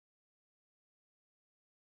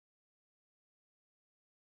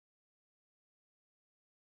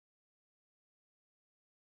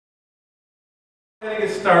Going to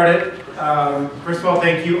get started. First of all,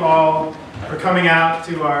 thank you all for coming out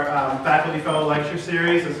to our Faculty Fellow Lecture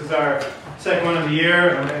Series. This is our second one of the year,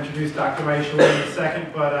 and I'm going to introduce Dr. Maisha Winn in a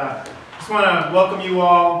second, but I just want to welcome you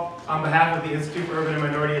all on behalf of the Institute for Urban and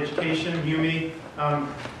Minority Education, IUME.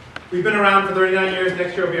 We've been around for 39 years.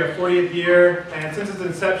 Next year will be our 40th year, and since its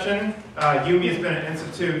inception, IUME has been an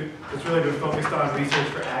institute that's really been focused on research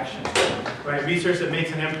for action, right? Research that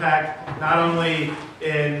makes an impact, not only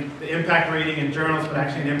in the impact rating in journals, but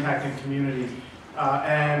actually an impact in communities.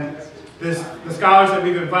 And the scholars that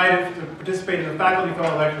we've invited to participate in the Faculty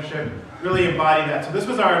Fellow Lectureship really embody that. So this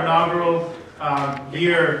was our inaugural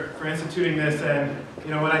year for instituting this, and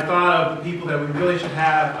when I thought of the people that we really should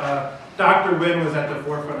have, Dr. Winn was at the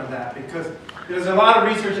forefront of that, because there's a lot of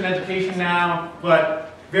research in education now,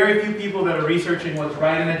 but very few people that are researching what's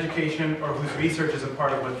right in education or whose research is a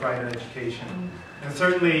part of what's right in education. And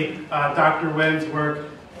certainly Dr. Winn's work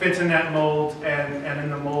fits in that mold and in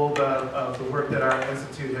the mold of the work that our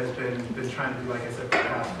institute has been trying to do, like I said, for the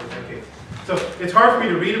past 4 decades. So it's hard for me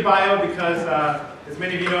to read a bio because, as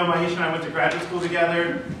many of you know, Maisha and I went to graduate school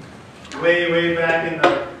together way back in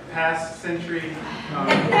the past century.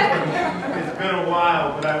 It's been a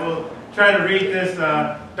while, but I will try to read this.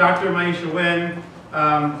 Dr. Maisha Winn,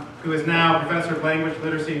 who is now Professor of Language,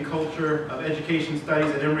 Literacy, and Culture of Education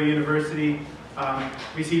Studies at Emory University,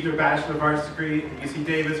 received her Bachelor of Arts degree at UC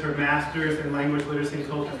Davis, her Master's in Language, Literacy, and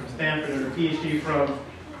Culture from Stanford, and her PhD from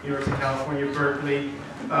University of California, Berkeley.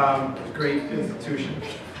 Great institution.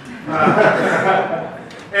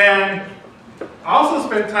 And also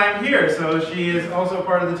spent time here, so she is also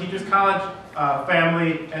part of the Teachers College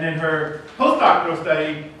family, and in her postdoctoral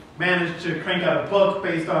study managed to crank out a book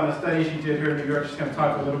based on a study she did here in New York. She's going to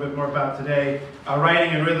talk a little bit more about today.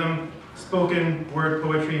 Writing and Rhythm, Spoken Word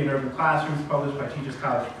Poetry in Urban Classrooms, published by Teachers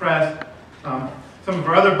College Press. Some of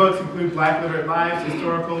her other books include Black Literate Lives,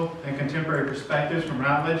 Historical and Contemporary Perspectives from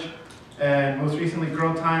Routledge, and most recently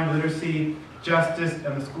Girl Time, Literacy, Justice,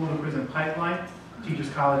 and the School to Prison Pipeline, Teachers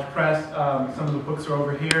College Press. Some of the books are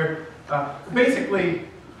over here. Basically,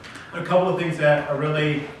 a couple of things that are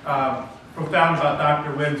really profound about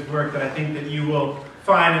Dr. Winn's work that I think that you will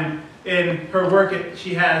find in her work.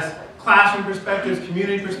 She has classroom perspectives,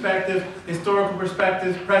 community perspectives, historical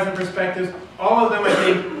perspectives, present perspectives. All of them, I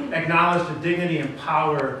think, acknowledge the dignity and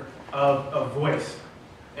power of voice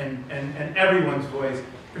and everyone's voice,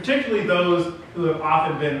 particularly those who have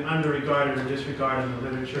often been underregarded or disregarded in the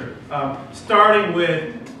literature. Starting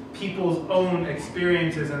with people's own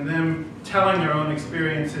experiences and them telling their own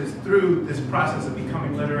experiences through this process of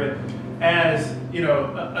becoming literate as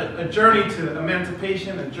a journey to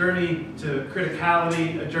emancipation, a journey to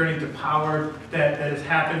criticality, a journey to power that has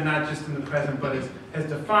happened not just in the present, but has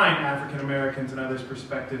defined African Americans and others'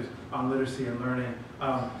 perspectives on literacy and learning.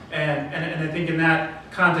 And I think in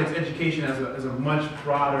that context, education has a much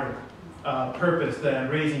broader purpose than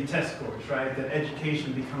raising test scores, right? That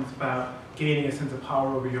education becomes about gaining a sense of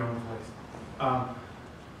power over your own voice.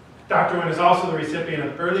 Dr. Winn is also the recipient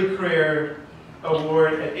of Early Career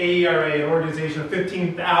Award at AERA, an organization of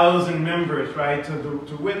 15,000 members, right?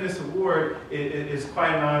 To win this award is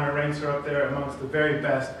quite an honor, ranks her up there amongst the very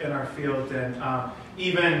best in our field. And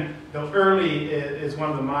even though early is one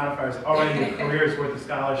of the modifiers, already a career's worth of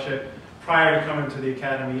scholarship prior to coming to the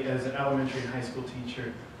academy as an elementary and high school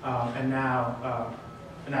teacher, and now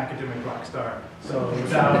an academic rock star. So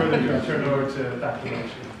without further ado, I'll turn it over to Dr.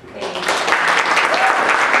 Maisha.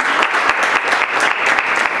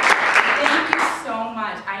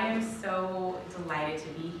 I am so delighted to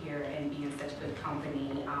be here and be in such good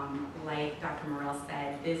company. Like Dr. Morell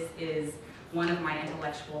said, this is one of my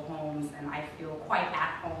intellectual homes, and I feel quite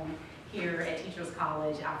at home here at Teachers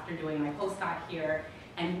College after doing my postdoc here.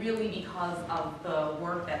 And really because of the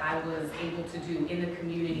work that I was able to do in the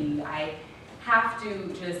community, I have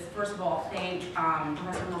to just, first of all, thank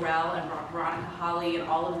Professor Morell and Veronica Holly and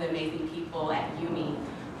all of the amazing people at IUME.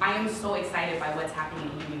 I am so excited by what's happening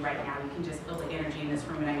at IUME right now. You can just feel the energy in this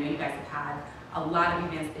room, and I know you guys have had a lot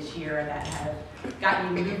of events this year that have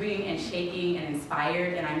gotten me moving and shaking and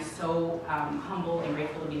inspired, and I'm so humble and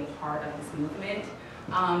grateful to be a part of this movement.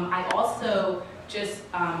 I also just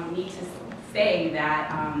need to say that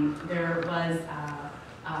there was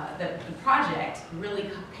the project really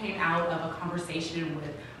came out of a conversation with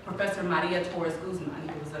Professor Maria Torres Guzman,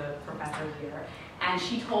 who was a professor here, and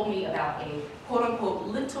she told me about a quote-unquote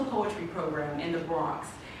little poetry program in the Bronx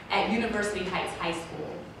at University Heights High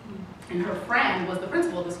School. And her friend was the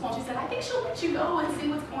principal of the school, and she said, I think she'll let you go and see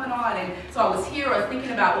what's going on. And so I was here, I was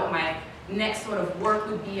thinking about what my next sort of work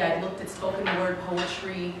would be, I looked at spoken word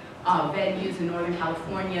poetry venues in Northern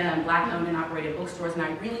California and Black-owned and operated bookstores, and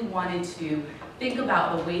I really wanted to think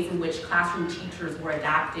about the ways in which classroom teachers were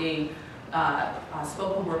adapting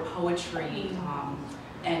spoken word poetry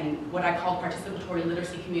and what I call participatory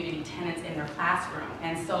literacy community tenants in their classroom.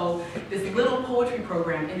 And so this little poetry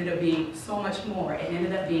program ended up being so much more. It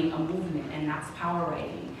ended up being a movement, and that's power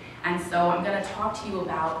writing. And so I'm going to talk to you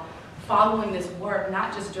about following this work,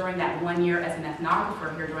 not just during that 1 year as an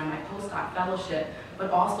ethnographer here during my postdoc fellowship,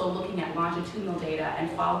 but also looking at longitudinal data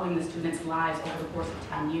and following the students' lives over the course of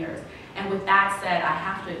 10 years. And with that said, I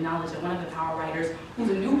have to acknowledge that one of the power writers,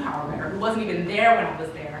 who's a new power writer, who wasn't even there when I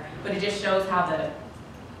was there, but it just shows how the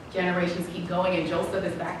generations keep going, and Joseph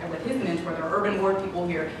is back there with his mentor. There are urban word people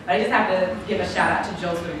here, but I just have to give a shout out to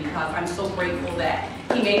Joseph because I'm so grateful that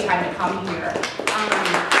he made time to come here.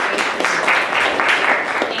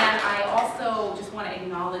 And I also just want to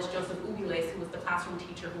acknowledge Joseph Ubiles, who was the classroom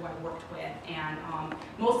teacher who I worked with. And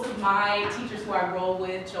most of my teachers who I roll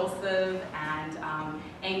with, Joseph and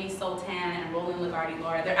Amy Sultan and Roland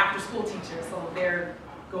Lagarde-Laura, they're after school teachers, so they're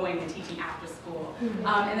going and teaching after school.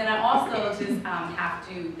 And then I also just have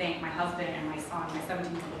to thank my husband and my son, my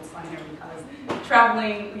 17-year-old son here, because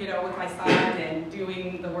traveling, with my son and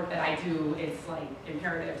doing the work that I do, it's like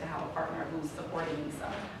imperative to have a partner who's supporting me. So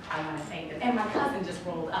I want to thank them. And my cousin just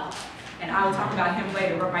rolled up, and I will talk about him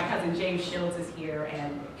later. But my cousin James Shields is here,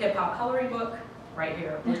 and Hip Hop Coloring Book right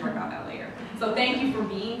here. We'll talk about that later. So thank you for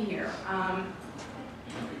being here.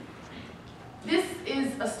 This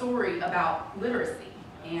is a story about literacy.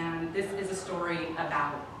 And this is a story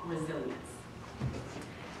about resilience.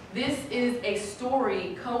 This is a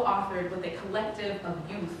story co-authored with a collective of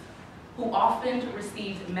youth who often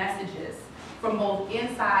received messages from both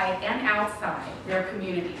inside and outside their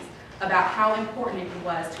communities about how important it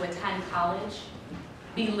was to attend college,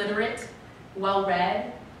 be literate,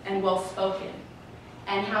 well-read, and well-spoken,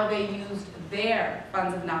 and how they used their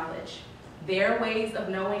funds of knowledge, their ways of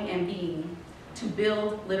knowing and being, to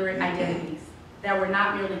build literate identities that were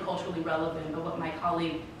not merely culturally relevant, but what my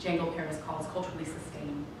colleague Django Paris calls culturally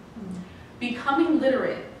sustained. Becoming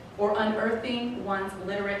literate, or unearthing one's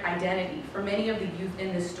literate identity, for many of the youth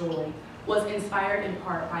in this story, was inspired in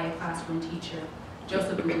part by a classroom teacher,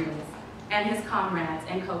 Joseph Ubiles, and his comrades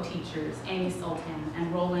and co-teachers, Amy Sultan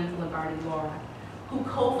and Roland Lagarde-Laura, who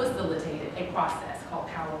co-facilitated a process called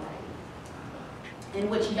power writing, in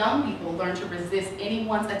which young people learn to resist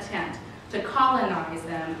anyone's attempt to colonize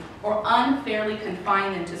them or unfairly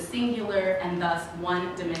confine them to singular and thus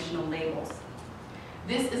one-dimensional labels.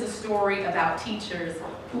 This is a story about teachers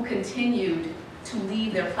who continued to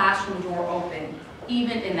leave their classroom door open,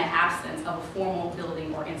 even in the absence of a formal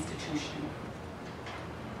building or institution.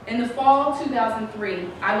 In the fall of 2003,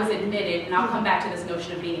 I was admitted, and I'll come back to this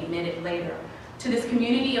notion of being admitted later, to this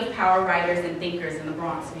community of power writers and thinkers in the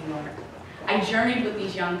Bronx, New York. I journeyed with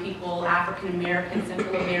these young people, African American,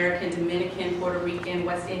 Central American, Dominican, Puerto Rican,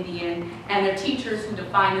 West Indian, and their teachers who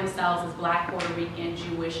define themselves as Black, Puerto Rican,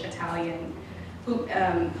 Jewish, Italian, who,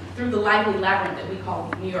 through the lively labyrinth that we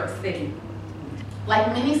call New York City. Like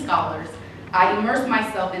many scholars, I immersed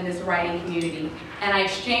myself in this writing community, and I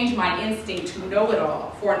exchanged my instinct to know it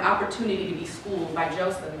all for an opportunity to be schooled by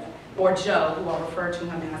Joseph, or Joe, who I'll refer to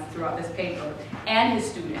him as throughout this paper, and his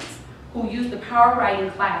students, who used the power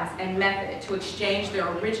writing class and method to exchange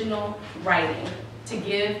their original writing to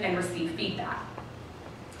give and receive feedback.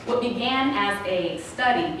 What began as a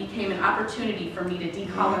study became an opportunity for me to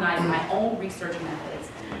decolonize my own research methods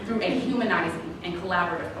through a humanizing and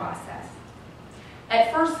collaborative process.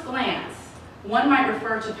 At first glance, one might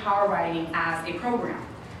refer to power writing as a program.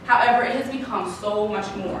 However, it has become so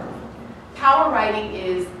much more. Power writing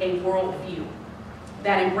is a worldview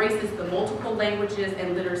that embraces the multiple languages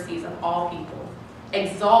and literacies of all people,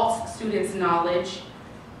 exalts students' knowledge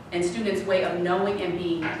and students' way of knowing and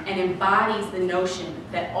being, and embodies the notion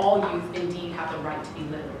that all youth indeed have the right to be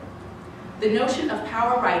literate. The notion of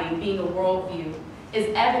power writing being a worldview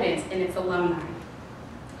is evidenced in its alumni,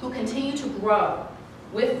 who continue to grow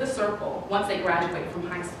with the circle once they graduate from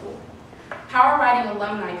high school. Power writing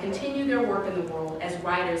alumni continue their work in the world as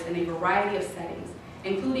writers in a variety of settings,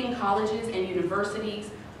 including colleges and universities,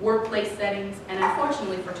 workplace settings, and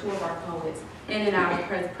unfortunately for two of our poets, in and out of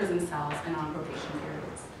prison cells and on probation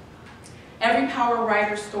periods. Every power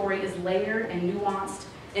writer's story is layered and nuanced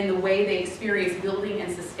in the way they experience building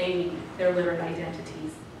and sustaining their literate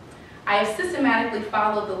identities. I have systematically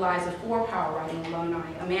followed the lives of 4 power writing alumni,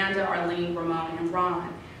 Amanda, Arlene, Ramon, and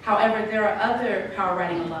Ron. However, there are other power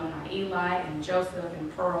writing alumni, Eli and Joseph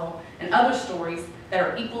and Pearl, and other stories that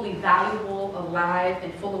are equally valuable, alive,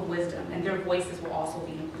 and full of wisdom, and their voices will also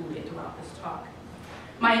be included throughout about this talk.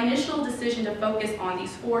 My initial decision to focus on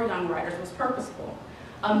these 4 young writers was purposeful.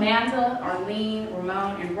 Amanda, Arlene,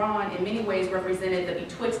 Ramon, and Ron in many ways represented the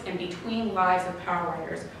betwixt and between lives of power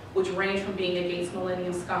writers, which range from being a Gates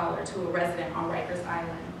Millennium Scholar to a resident on Rikers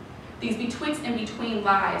Island. These betwixt and between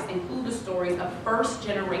lives include the stories of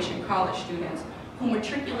first-generation college students who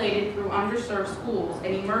matriculated through underserved schools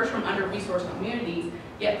and emerged from under-resourced communities,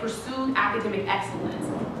 yet pursued academic excellence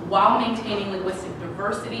while maintaining linguistic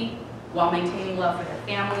diversity, while maintaining love for their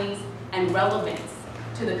families, and relevance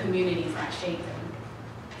to the communities that shaped them.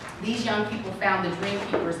 These young people found the dream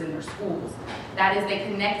keepers in their schools. That is, they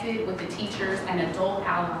connected with the teachers and adult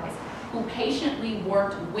allies who patiently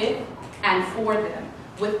worked with and for them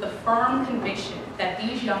with the firm conviction that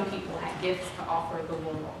these young people had gifts to offer the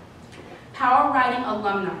world. Power writing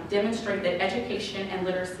alumni demonstrate that education and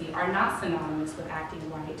literacy are not synonymous with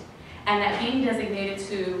acting right, and that being designated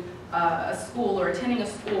to a school or attending a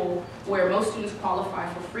school where most students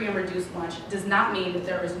qualify for free and reduced lunch does not mean that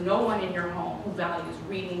there is no one in your home who values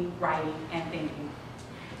reading, writing, and thinking.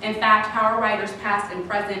 In fact, power writers past and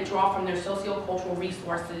present draw from their sociocultural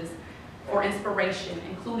resources for inspiration,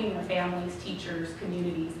 including their families, teachers,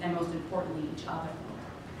 communities, and most importantly, each other.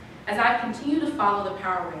 As I continue to follow the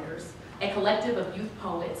power writers, a collective of youth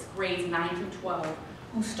poets, grades 9 through 12,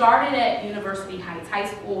 who started at University Heights High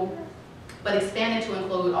School, but expanded to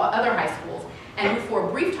include other high schools, and who for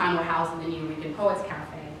a brief time were housed in the New Weekend Poets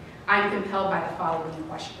Cafe, I am compelled by the following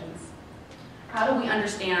questions. How do we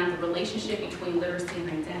understand the relationship between literacy and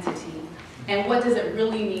identity, and what does it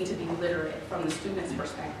really mean to be literate from the students'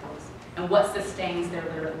 perspectives, and what sustains their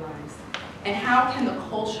literate lives? And how can the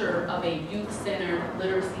culture of a youth-centered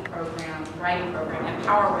literacy program, writing program, and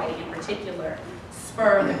power writing in particular,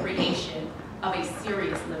 spur the creation of a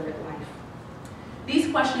serious literate life?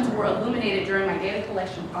 These questions were illuminated during my data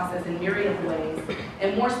collection process in myriad of ways,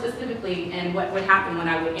 and more specifically in what would happen when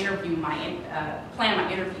I would plan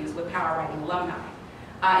my interviews with power writing alumni.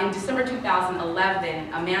 In December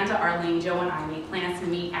 2011, Amanda, Arlene, Joe, and I made plans to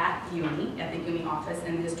meet at IUME, at the IUME office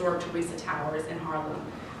in the historic Teresa Towers in Harlem,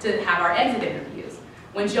 to have our exit interviews.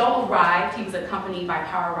 When Joe arrived, he was accompanied by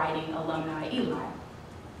power writing alumni Eli,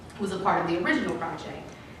 who was a part of the original project.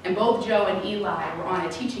 And both Joe and Eli were on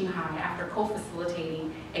a teaching high after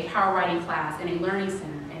co-facilitating a power writing class in a learning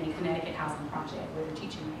center in a Connecticut housing project where they're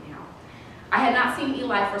teaching right now. I had not seen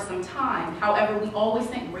Eli for some time. However, we always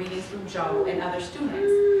sent greetings through Joe and other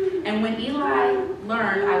students. And when Eli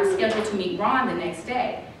learned I was scheduled to meet Ron the next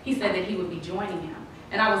day, he said that he would be joining him.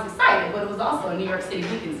 And I was excited, but it was also a New York City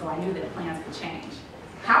weekend, so I knew that plans could change.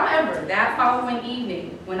 However, that following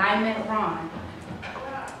evening, when I met Ron,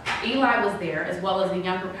 Eli was there, as well as a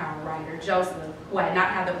younger power writer, Joseph, who I had not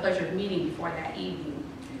had the pleasure of meeting before that evening.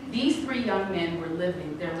 These 3 young men were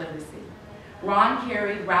living their literacy. Ron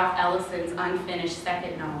carried Ralph Ellison's unfinished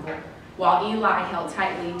second novel, while Eli held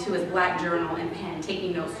tightly to his black journal and pen,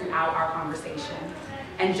 taking notes throughout our conversation.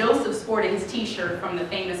 And Joseph sported his t-shirt from the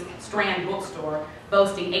famous Strand bookstore,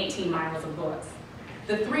 boasting 18 miles of books.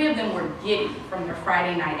 The 3 of them were giddy from their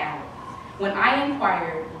Friday night out. When I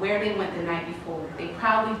inquired where they went the night before, they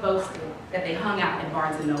proudly boasted that they hung out in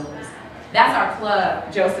Barnes & Nobles. That's our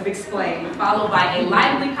club, Joseph explained, followed by a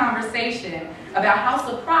lively conversation about how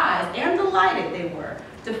surprised and delighted they were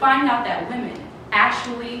to find out that women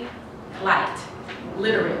actually liked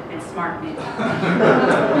literate and smart men.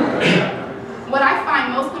 What I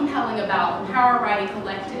find most compelling about the Power Writing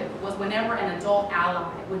Collective was whenever an adult ally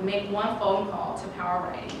would make one phone call to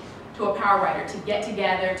a power writer to get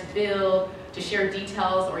together, to build, to share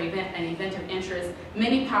details or an event of interest,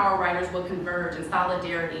 many power writers would converge in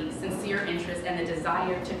solidarity, sincere interest, and the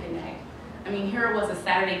desire to connect. I mean, here it was a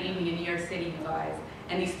Saturday evening in New York City, you guys,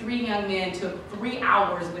 and these 3 young men took 3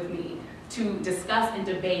 hours with me to discuss and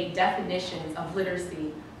debate definitions of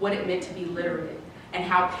literacy, what it meant to be literate, and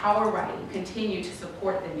how power writing continued to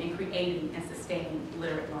support them in creating and sustaining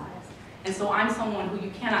literate lives. And so I'm someone who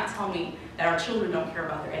you cannot tell me that our children don't care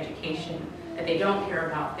about their education, that they don't care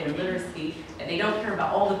about their literacy, that they don't care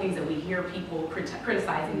about all the things that we hear people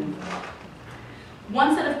criticizing them for.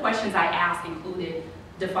 One set of questions I asked included,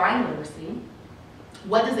 define literacy,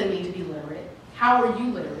 what does it mean to be literate, how are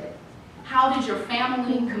you literate, how did your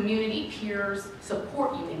family, community, peers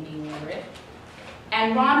support you in being literate?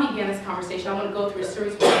 And Ron began this conversation. I'm going to go through a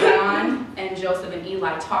series with Ron and Joseph and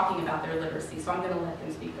Eli talking about their literacy, so I'm going to let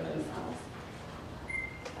them speak for themselves.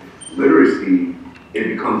 Literacy,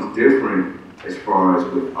 it becomes different as far as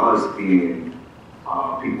with us being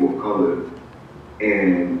people of color,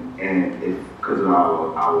 and because of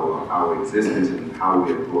our existence and how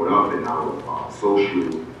we are brought up and our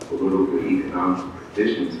social, political, economic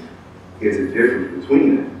conditions, there's a difference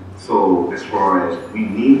between them. So as far as we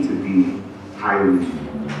need to be highly,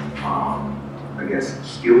 I guess,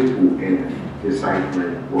 skillful in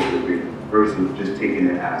deciphering what we're reading versus just taking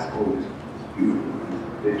it as, oh, this is beautiful,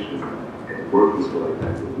 this is fiction, and work and stuff like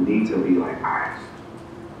that. But we need to be like, alright,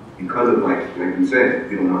 because of like you said,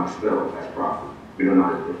 we don't know how to spell, that's proper. We don't know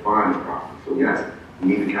how to define it properly. So yes, we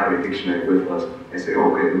need to carry a dictionary with us and say,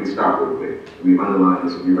 oh, okay, let me stop real quick. Let me underline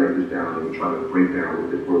this, let me write this down, and we try to break down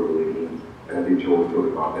what this word really means. And I think Joel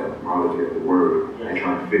talked about that etymology of the word and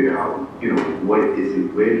trying to figure out, you know, what is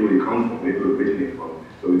it, where do it come from, where do it originate from,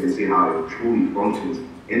 so we can see how it truly functions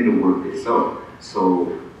in the work itself.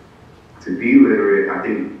 So to be literate, I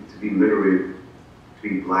think to be literate, to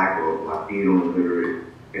be Black or Latino literate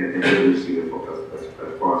in literacy, as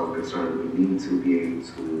far as I'm concerned, we need to be able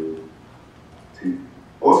to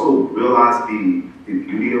also realize the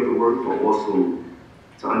beauty of the work, but also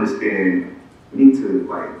to understand. We need to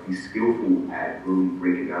like be skillful at really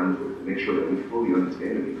breaking down to make sure that we fully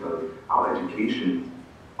understand it, because our educations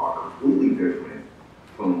are completely different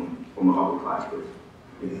from an upper class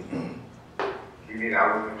person. You mean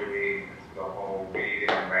I wasn't really into the whole reading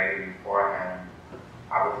and writing beforehand?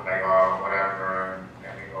 I was like, oh, whatever,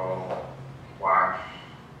 let me go watch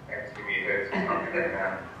MTV hits or something like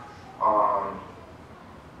that.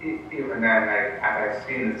 Even then, like, as I've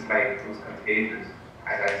seen, it's like, it was contagious.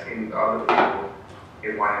 As I've seen the other people,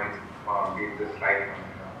 they wanted me to read this like them,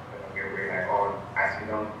 you know, they were like, oh, I see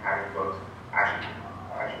them having books, I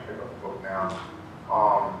should pick up a book now.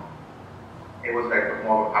 It was like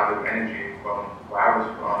more of a positive energy from where I was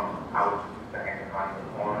from. I was hanging around the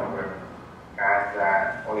corner with guys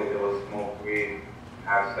that all they did was smoke weed,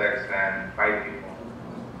 have sex, and fight people.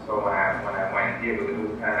 So when I went here, it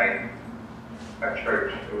was kind of like a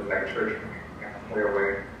church. It was like church for me in a clear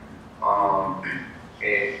way.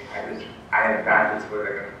 I adapted to it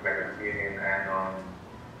like a comedian, and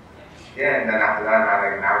yeah, and then after that,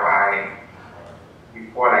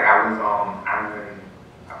 before I was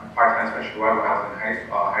I'm part-time special ed when I was in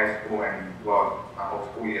high school, and throughout my whole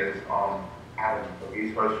school years, I had a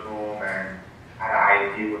resource room and I had an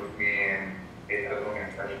IEP with me, and they took me in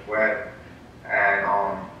special ed, and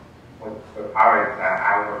with power that I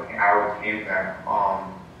overcame them.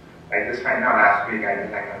 Like this right now, last week I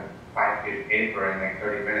did like a 5-page paper in like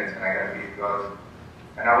 30 minutes, and I got B+.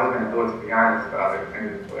 And I wasn't going to do it, to be honest, but I was going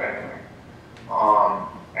to do it anyway.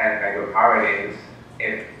 And like with poverty,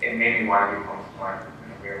 it made me want to become smart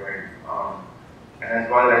in a weird way. And as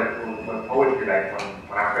well as with poetry, like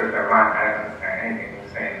when I first got rhyme, I didn't understand anything he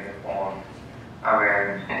was saying in his poem.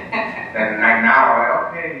 Then like now, I'm like,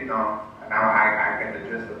 okay, you know, now I get the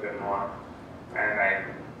gist of it more. And like,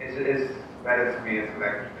 it's better to be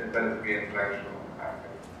intellectual. It's better to be intellectual.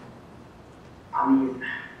 I mean,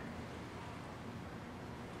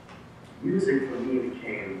 music for me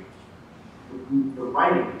became, the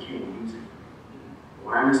writing became music.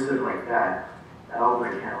 When I understood it like that, that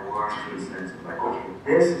opened a can of worms in the sense of like, okay,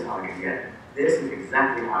 this is how I can get it. This is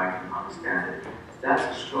exactly how I can understand it. That's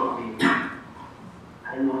a struggle. I mean, I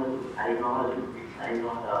didn't know how to do it. I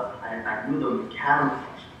knew the mechanical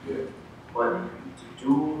function. But to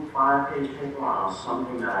do a 5-page paper on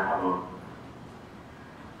something that I have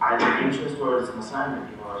either interest or it's an assignment,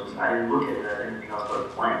 you know, I didn't look at it as anything else but a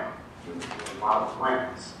blank. A lot of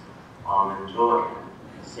blanks. And Joel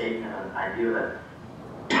saved an idea that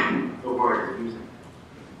the word is music.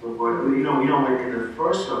 The word, you know, in the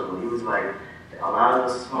first circle, he was like, a lot of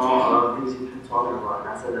the songs, a lot of things he kept talking about, and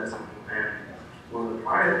I said that's something. And one of the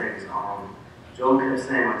prior things, Joel kept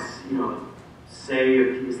saying, like, you know, say your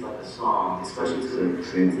piece like a song, especially to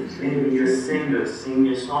maybe your singer, sing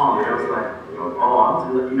your song. And I was like,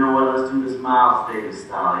 oh, you know what, let's do this Miles Davis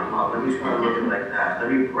style. You know, let me try to look at it like that. Let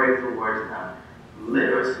me break the words down.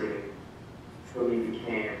 Literacy, for me,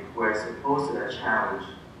 became where it's supposed to that challenge.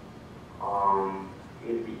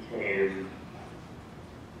 It became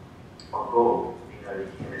a goal. You know,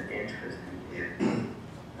 it became an interest.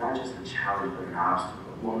 Not just a challenge, but an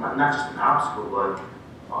obstacle. Well, not just an obstacle,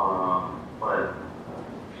 but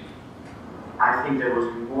I think there was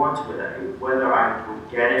more to it. Whether I would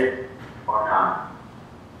get it or not,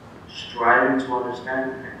 striving to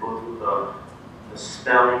understand it and go through the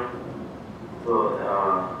spelling, the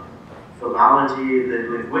philology, the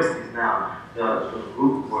linguistics. Now, the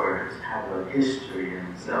root words have a history in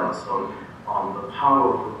themselves, so the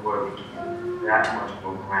power of the word became that much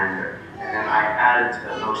more grander. And then I added to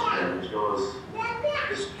the notion that it was.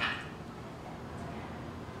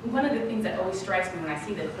 One of the things that always strikes me when I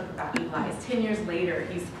see the clip about Eli is 10 years later,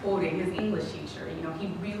 he's quoting his English teacher. You know, he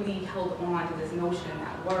really held on to this notion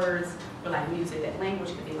that words were like music, that language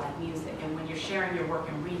could be like music. And when you're sharing your work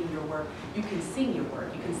and reading your work, you can sing your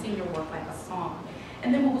work. You can sing your work like a song.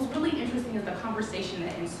 And then what was really interesting is the conversation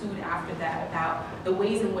that ensued after that about the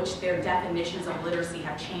ways in which their definitions of literacy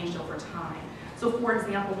have changed over time. So for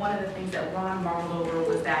example, one of the things that Ron marveled over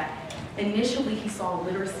was that initially he saw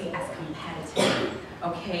literacy as competitive.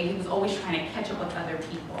 Okay, he was always trying to catch up with other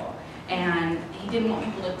people. And he didn't want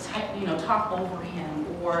people to talk over him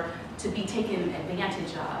or to be taken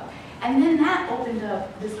advantage of. And then that opened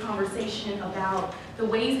up this conversation about the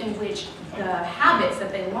ways in which the habits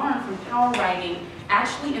that they learned from power writing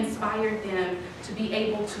actually inspired them to be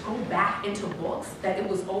able to go back into books, that it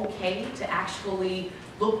was okay to actually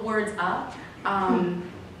look words up.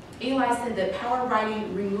 Eli said that power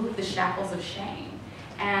writing removed the shackles of shame.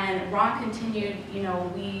 And Ron continued,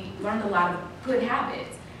 we learned a lot of good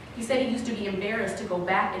habits. He said he used to be embarrassed to go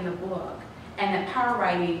back in the book, and that power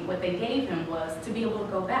writing, what they gave him was to be able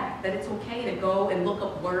to go back, that it's okay to go and look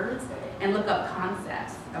up words and look up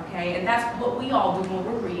concepts, okay? And that's what we all do when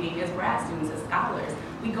we're reading as grad students, as scholars.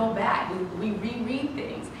 We go back, we reread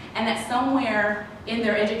things, and that somewhere in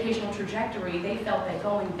their educational trajectory, they felt that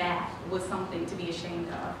going back was something to be ashamed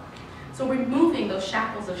of. So removing those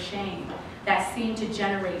shackles of shame that seem to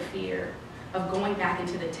generate fear of going back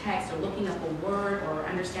into the text or looking up a word or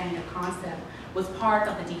understanding a concept was part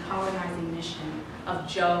of the decolonizing mission of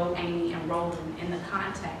Joe, Amy, and Roland in the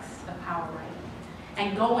context of power writing.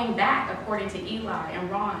 And going back, according to Eli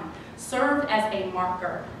and Ron, served as a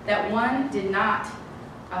marker that one did not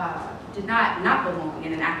belong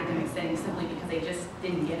in an academic setting simply because they just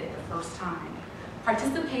didn't get it the first time.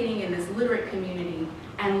 Participating in this literate community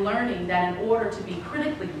and learning that in order to be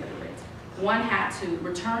critically literate, one had to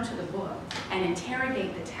return to the book and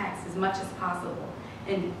interrogate the text as much as possible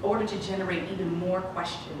in order to generate even more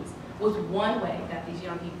questions was one way that these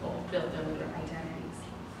young people built their literate identities.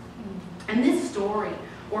 And this story,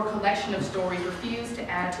 or collection of stories, refused to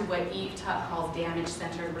add to what Eve Tuck calls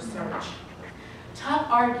damage-centered research. Tuck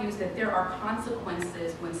argues that there are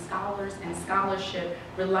consequences when scholars and scholarship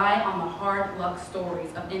rely on the hard luck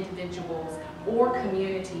stories of individuals or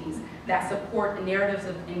communities that support the narratives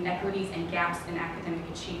of inequities and gaps in academic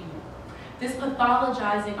achievement. This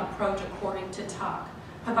pathologizing approach, according to Tuck,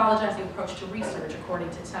 pathologizing approach to research, according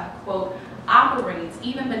to Tuck, quote, operates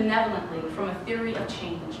even benevolently from a theory of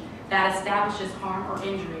change that establishes harm or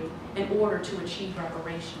injury in order to achieve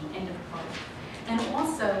reparation, end of quote. And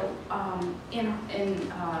also, in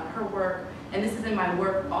her work, and this is in my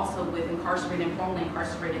work also with incarcerated and formerly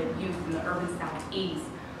incarcerated youth in the urban Southeast,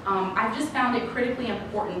 I've just found it critically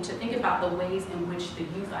important to think about the ways in which the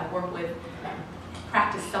youth I work with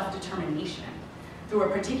practice self-determination through a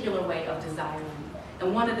particular way of desiring.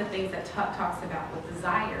 And one of the things that Tuck talks about with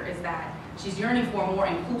desire is that she's yearning for a more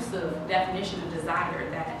inclusive definition of desire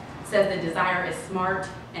that says that desire is smart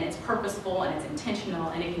and it's purposeful and it's intentional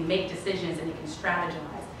and it can make decisions and it can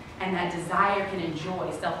strategize, and that desire can enjoy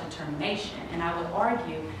self-determination. And I would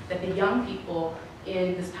argue that the young people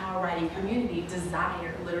in this power writing community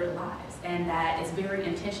desire literate lives, and that it's very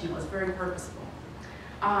intentional, it's very purposeful.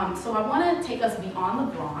 So I want to take us beyond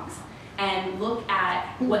the Bronx and look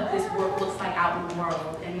at what this work looks like out in the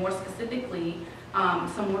world, and more specifically,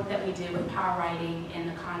 some work that we did with power writing in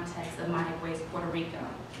the context of Maisha, Puerto Rico.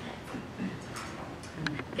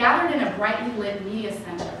 Gathered in a brightly lit media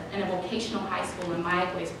center in a vocational high school in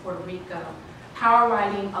Maisha, Puerto Rico, power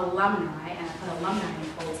writing alumni, and I put alumni in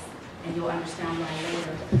quotes, and you'll understand why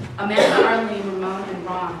later, Amanda, Arlene, Ramon, and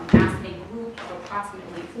Ron asked a group of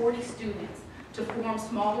approximately 40 students to form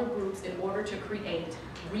smaller groups in order to create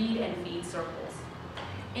read and feed circles.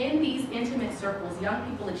 In these intimate circles, young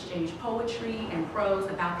people exchange poetry and prose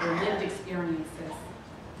about their lived experiences,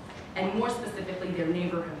 and more specifically, their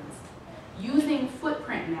neighborhoods. Using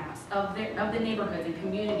footprint maps of the neighborhoods and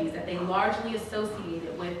communities that they largely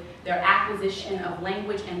associated with their acquisition of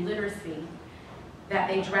language and literacy that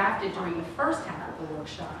they drafted during the first half of the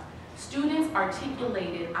workshop, students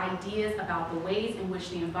articulated ideas about the ways in which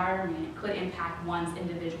the environment could impact one's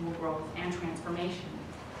individual growth and transformation.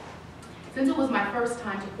 Since it was my first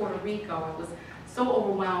time to Puerto Rico, I was so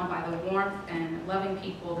overwhelmed by the warmth and loving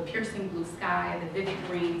people, the piercing blue sky, the vivid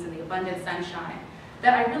greens, and the abundant sunshine,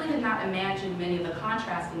 that I really had not imagined many of the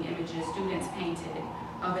contrasting images students painted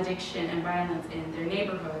of addiction and violence in their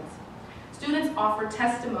neighborhoods. Students offered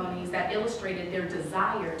testimonies that illustrated their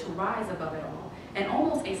desire to rise above it all, and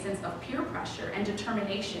almost a sense of peer pressure and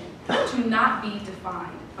determination to not be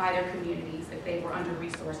defined by their communities if they were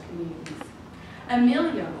under-resourced communities.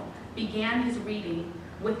 Emilio began his reading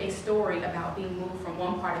with a story about being moved from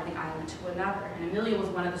one part of the island to another. And Amelia was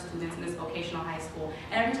one of the students in this vocational high school.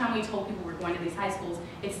 And every time we told people we were going to these high schools,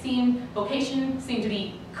 vocation seemed to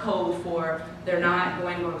be code for they're not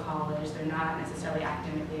going to go to college, they're not necessarily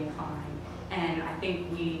academically inclined. And I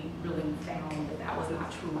think we really found that that was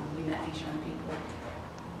not true when we met these young people.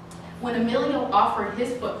 When Emilio offered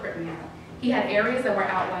his footprint map, he had areas that were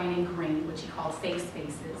outlined in green, which he called safe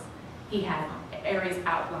spaces. He had areas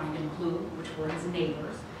outlined in blue, which were his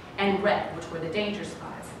neighbors, and red, which were the danger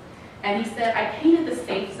spots. And he said, I painted the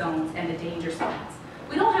safe zones and the danger spots.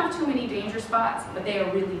 We don't have too many danger spots, but they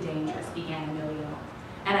are really dangerous, began Emilio.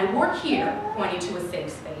 And I work here, pointing to a safe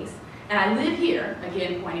space, and I live here,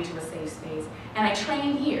 again pointing to a safe space, and I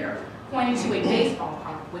train here, pointing to a baseball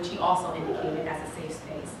park, which he also indicated as a safe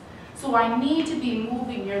space. So I need to be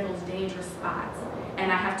moving near those dangerous spots.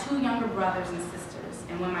 And I have 2 younger brothers and sisters.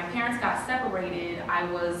 And when my parents got separated,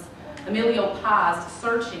 Emilio paused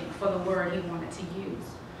searching for the word he wanted to use.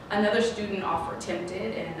 Another student offered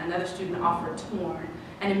tempted, and another student offered torn.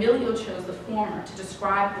 And Emilio chose the former to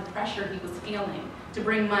describe the pressure he was feeling to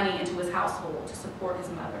bring money into his household to support his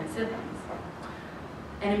mother and siblings.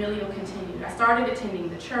 And Emilio continued, I started attending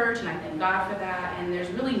the church, and I thank God for that, and there's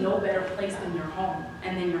really no better place than your home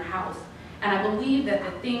and than your house. And I believe that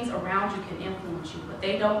the things around you can influence you, but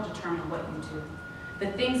they don't determine what you do.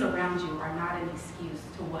 The things around you are not an excuse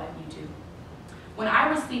to what you do. When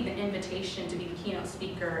I received the invitation to be the keynote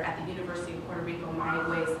speaker at the University of Puerto Rico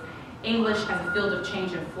Mayagüez English as a Field of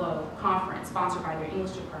Change and Flow conference sponsored by their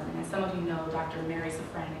English department, and some of you know Dr. Mary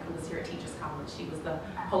Safranek, who was here at Teachers College. She was the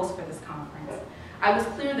host for this conference. I was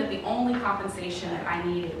clear that the only compensation that I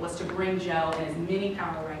needed was to bring Joe and as many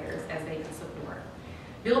power writers as they could support.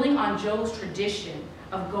 Building on Joe's tradition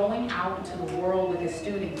of going out into the world with his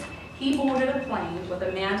students, he boarded a plane with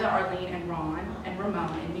Amanda, Arlene, and Ron and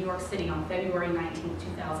Ramon in New York City on February 19,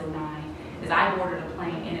 2009, as I boarded a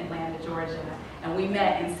plane in Atlanta, Georgia, and we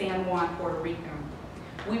met in San Juan, Puerto Rico.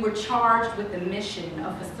 We were charged with the mission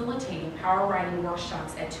of facilitating power writing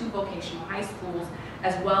workshops at 2 vocational high schools,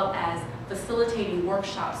 as well as facilitating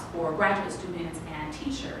workshops for graduate students and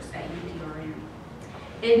teachers at UPRN.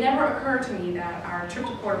 It never occurred to me that our trip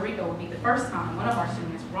to Puerto Rico would be the first time one of our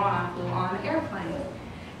students, Ron, flew on an airplane.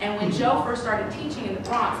 And when Joe first started teaching in the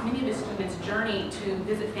Bronx, many of his students journeyed to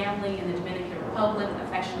visit family in the Dominican Republic,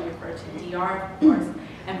 affectionately referred to DR, of course,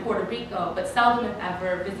 and Puerto Rico, but seldom if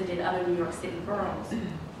ever visited other New York City boroughs.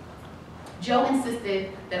 Joe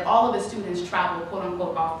insisted that all of his students travel, quote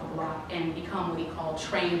unquote, off the block and become what he called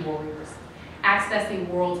trained warriors, accessing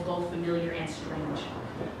worlds both familiar and strange.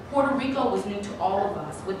 Puerto Rico was new to all of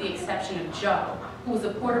us, with the exception of Joe, who was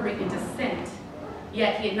of Puerto Rican descent,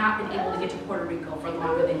 yet he had not been able to get to Puerto Rico for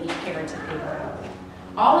longer than he cared to figure out.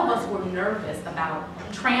 All of us were nervous about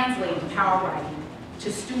translating power writing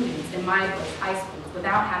to students in Mayagüez high schools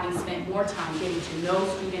without having spent more time getting to know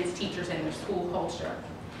students, teachers, and their school culture.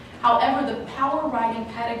 However, the power writing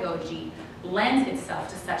pedagogy lends itself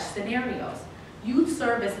to such scenarios. Youth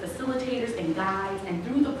serve as facilitators and guides, and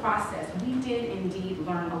through the process, we did indeed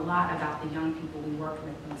learn a lot about the young people we worked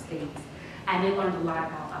with those days, and they learned a lot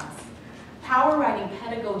about us. Power writing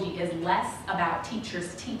pedagogy is less about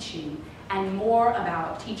teachers teaching and more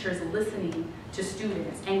about teachers listening to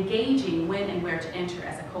students, engaging when and where to enter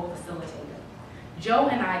as a co-facilitator. Joe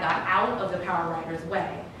and I got out of the power writer's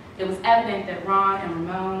way. It was evident that Ron and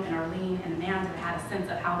Ramon and Arlene and Amanda had a sense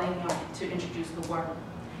of how they wanted to introduce the work.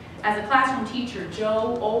 As a classroom teacher,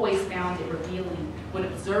 Joe always found it revealing when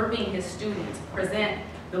observing his students present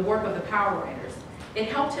the work of the power writers. It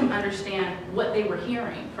helped him understand what they were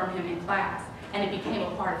hearing from him in class, and it became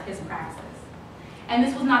a part of his practice. And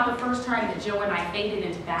this was not the first time that Joe and I faded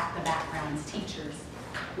into the background as teachers.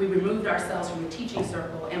 We removed ourselves from the teaching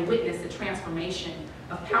circle and witnessed the transformation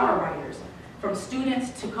of power writers from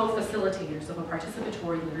students to co-facilitators of a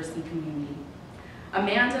participatory literacy community.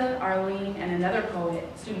 Amanda, Arlene, and another poet,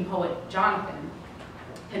 student poet, Jonathan,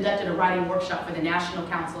 conducted a writing workshop for the National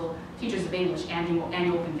Council Teachers of English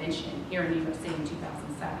annual convention here in New York City in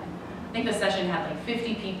 2007. I think the session had like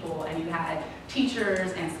 50 people, and you had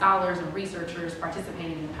teachers and scholars and researchers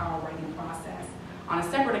participating in the power writing process. On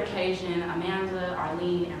a separate occasion, Amanda,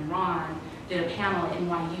 Arlene, and Ron did a panel at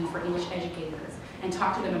NYU for English educators and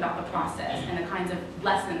talked to them about the process and the kinds of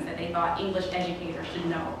lessons that they thought English educators should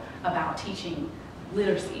know about teaching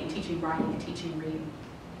literacy and teaching writing and teaching reading.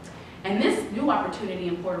 And this new opportunity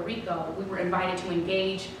in Puerto Rico, we were invited to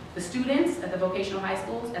engage the students at the vocational high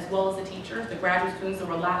schools, as well as the teachers, the graduate students. There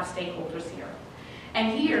were a lot of stakeholders here.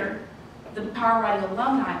 And here, the power writing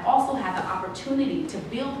alumni also had the opportunity to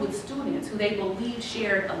build with students who they believed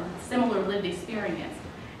shared a similar lived experience,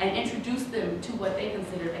 and introduced them to what they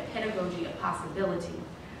considered a pedagogy of possibility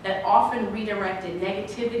that often redirected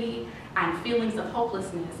negativity and feelings of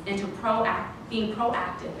hopelessness into being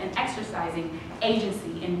proactive and exercising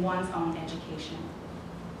agency in one's own education.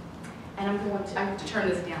 And I have to turn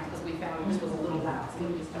this down because we found this was a little loud, so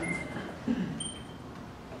let me just turn this down.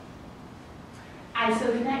 And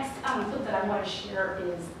so the next clip that I want to share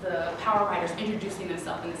is the power writers introducing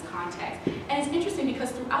themselves in this context. And it's interesting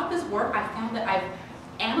because throughout this work, I found that I've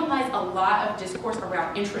analyzed a lot of discourse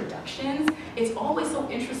around introductions. It's always so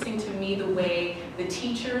interesting to me the way the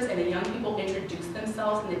teachers and the young people introduce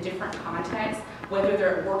themselves in the different contexts, whether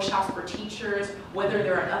they're at workshops for teachers, whether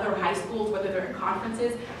they're at other high schools, whether they're at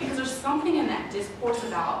conferences, because there's something in that discourse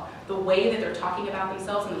about the way that they're talking about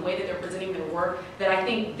themselves and the way that they're presenting their work that I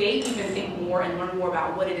think they even think more and learn more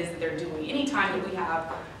about what it is that they're doing. Anytime that we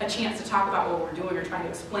have a chance to talk about what we're doing or trying to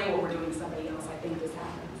explain what we're doing to somebody else, I think this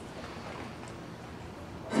happens.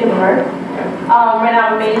 Similar. Right now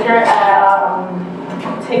I'm a major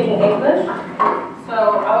at taking English. So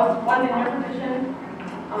I was wondering your position,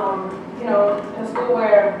 you know, in school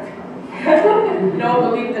where no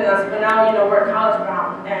one believed in us, but now, you know, we're college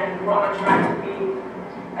bound and we're on a track to be,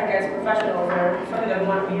 I guess, professionals or something that we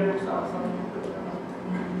want to be in ourselves. So,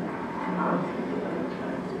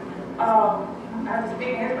 I have to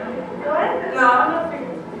speak English. Go ahead. No, I'm not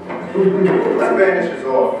speaking. Spanish is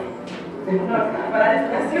off. No, it's not, but I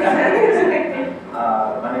just see that.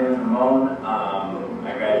 My name is Ramon. I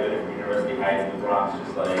graduated from University Heights in the Bronx,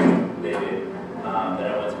 just like they did. Then I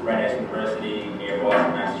went to Greenwich University near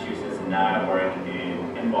Boston, Massachusetts, and now I work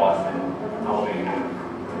in Boston, helping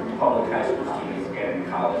public high school students get into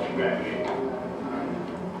college and graduate.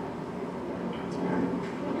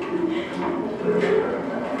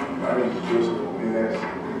 My name is Joseph Ramirez.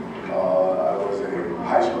 I was a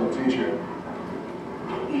high school teacher.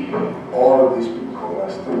 All of these people call my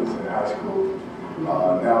students in high school.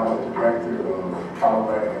 Now I'm the director of power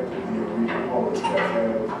writing at the Emory University. The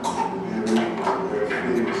Emory is the very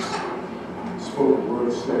famous spoken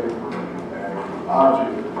word setting, and the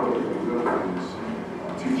object of the program is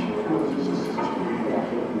teaching the courses to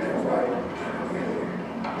reading and writing.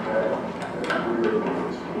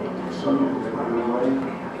 Some people that really like,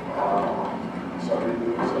 some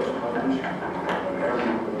people that self-publish, but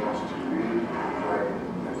everyone wants to read, write,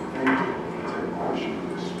 and think, take ownership of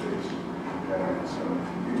this space. So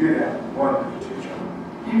you did have one good teacher.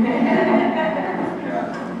 Yeah.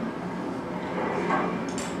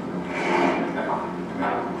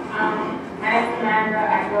 My name is Amanda.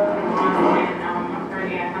 I grew up in Boston, and I'm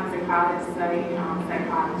currently at Hunter College studying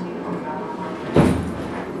psychology.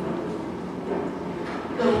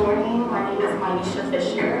 Good morning. My name is Maisha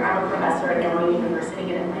Fisher. I'm a professor at Emory University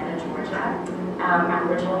in Atlanta, Georgia. I'm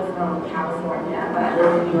originally from California, but I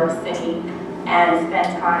live in New York City and spent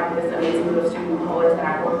time with this amazing group of student poets. And I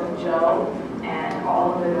worked with Joe and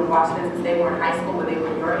all of them in Washington since they were in high school, but they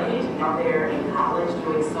were your age, and now they're in college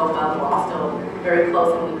doing so well. We're all still very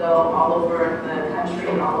close, and we go all over the country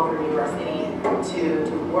and all over New York City to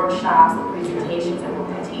do workshops and presentations and work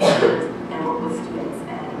with teachers and work with students.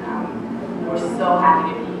 And we're so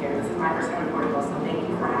happy to be here. This is my first time in Portugal, so thank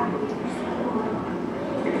you for having me.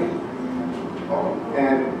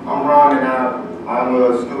 And I'm Ron, and I'm a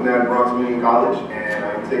student at Bronx Community College, and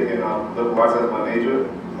I'm taking liberal arts as my major.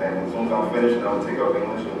 And as soon as I'm finished, I'll take up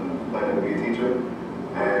English and plan to be a teacher.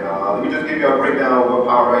 And let me just give you a breakdown of what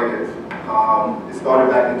Power Right is. It started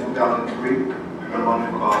back in 2003. We've been running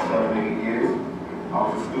for about 7 or 8 years. I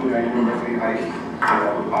was a student at University Heights,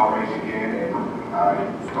 with Power Right again, and I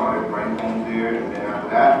started writing poems there. And then after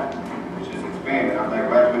that, it just expanded. After I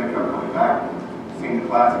graduated, I kept coming back, seeing the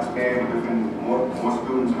class expand with more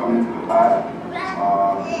students coming into the class,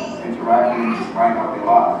 interacting, writing out their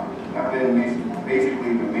lives. That then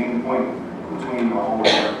basically the main point between the whole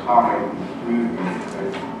Power Right community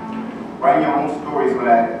is writing your own story so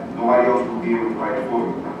that nobody else will be able to write it for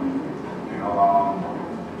you. You know,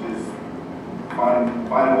 just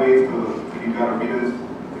finding ways to be better readers,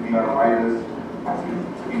 to be better writers,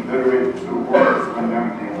 to be literate to the words and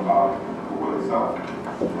everything about the word itself.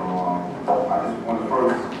 So I just want to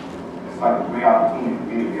first, it's like a great opportunity for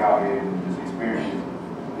me to be out here and just experience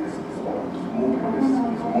this movement, this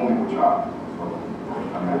moment with y'all. So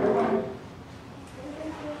I'm happy.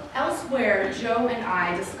 Elsewhere, Joe and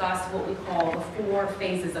I discussed what we call the 4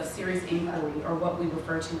 phases of serious inquiry, or what we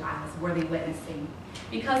refer to as worthy witnessing.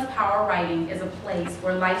 Because power writing is a place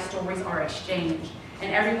where life stories are exchanged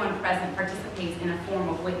and everyone present participates in a form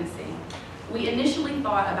of witnessing, we initially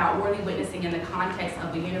thought about worthy witnessing in the context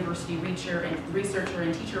of the university researcher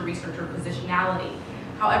and teacher-researcher positionality.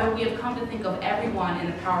 However, we have come to think of everyone in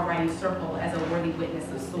the power writing circle as a worthy witness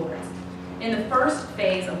of sorts. In the first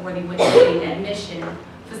phase of worthy witnessing admission,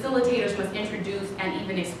 facilitators must introduce and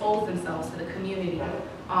even expose themselves to the community.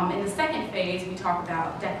 In the second phase, we talk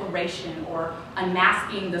about declaration, or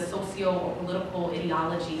unmasking the socio or political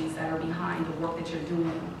ideologies that are behind the work that you're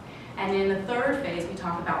doing. And in the third phase, we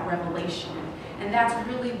talk about revelation. And that's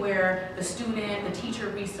really where the student, the teacher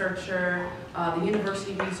researcher, the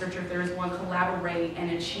university researcher, if there is one, collaborate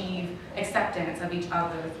and achieve acceptance of each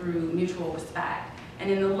other through mutual respect. And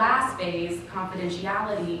in the last phase,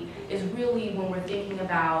 confidentiality, is really when we're thinking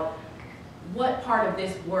about what part of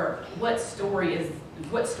this work, what stories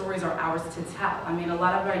are ours to tell. I mean, a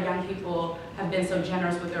lot of our young people have been so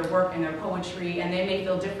generous with their work and their poetry, and they may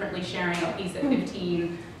feel differently sharing a piece at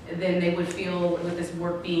 15 than they would feel with this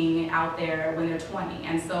work being out there when they're 20.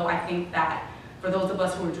 And so I think that for those of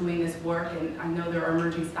us who are doing this work, and I know there are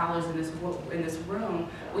emerging scholars in this room,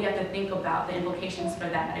 we have to think about the implications for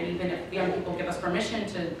that. And even if young people give us permission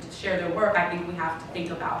to share their work, I think we have to think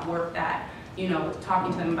about work that, you know,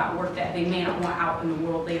 talking to them about work that they may not want out in the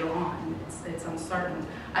world later on. It's uncertain.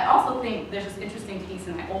 I also think there's this interesting piece,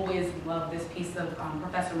 and I always love this piece of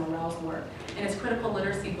Professor Morell's work. In his critical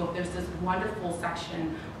literacy book, there's this wonderful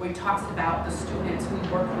section where he talks about the students who he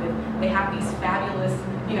worked with. They have these fabulous,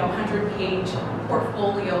 you know, 100-page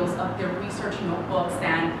portfolios of their research notebooks,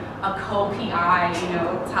 and a co-PI, you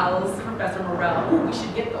know, tells Professor Morell, "Ooh, we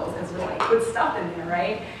should get those. There's really good stuff in there,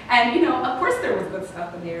 right?" And you know, of course there was good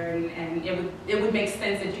stuff in there, and it would make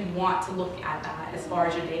sense that you'd want to look at that as far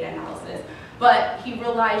as your data analysis. But he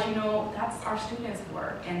realized, you know, that's our students'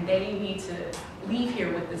 work, and they need to leave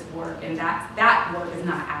here with this work, and that work is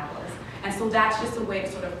not ours. And so that's just a way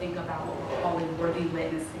to sort of think about what we're calling worthy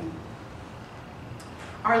witnessing.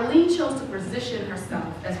 Arlene chose to position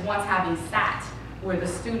herself as once having sat where the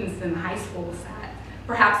students in high school sat,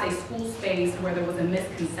 perhaps a school space where there was a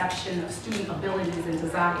misconception of student abilities and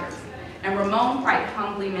desires. And Ramon quite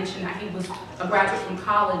humbly mentioned that he was a graduate from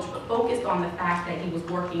college, but focused on the fact that he was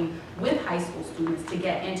working with high school students to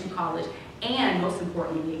get into college, and most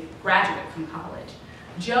importantly, graduate from college.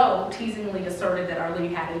 Joe teasingly asserted that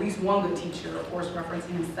Arlene had at least one good teacher, of course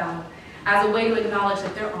referencing himself, as a way to acknowledge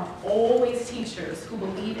that there are always teachers who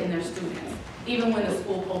believe in their students, even when the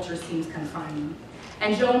school culture seems confining.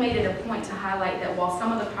 And Joe made it a point to highlight that while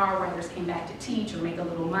some of the power writers came back to teach or make a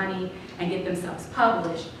little money and get themselves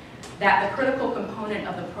published, that the critical component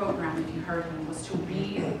of the program, if you heard him, was to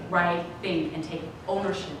read, write, think, and take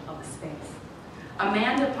ownership of the space.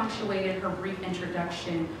 Amanda punctuated her brief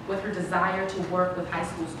introduction with her desire to work with high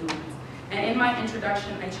school students. And in my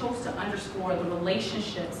introduction, I chose to underscore the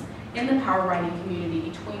relationships in the power writing community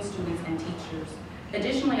between students and teachers.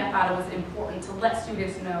 Additionally, I thought it was important to let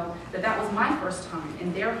students know that that was my first time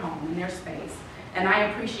in their home, in their space, and I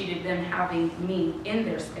appreciated them having me in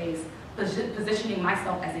their space, positioning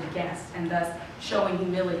myself as a guest, and thus showing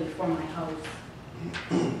humility for my host.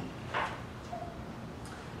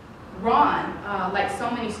 Ron, like so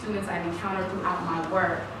many students I've encountered throughout my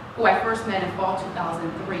work, who I first met in fall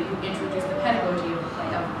 2003, who introduced the pedagogy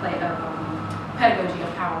pedagogy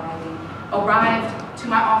of power writing, arrived to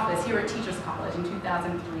my office here at Teachers College in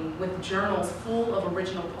 2003 with journals full of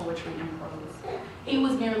original poetry and prose. He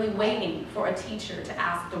was merely waiting for a teacher to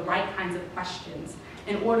ask the right kinds of questions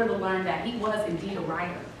in order to learn that he was indeed a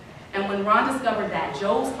writer. And when Ron discovered that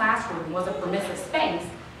Joe's classroom was a permissive space,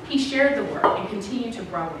 he shared the work and continued to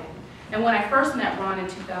grow it. And when I first met Ron in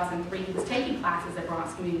 2003, he was taking classes at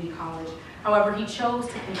Bronx Community College. However, he chose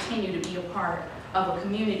to continue to be a part of a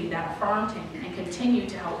community that affirmed him and continued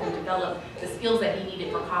to help him develop the skills that he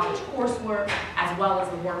needed for college coursework as well as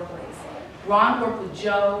the workplace. Ron worked with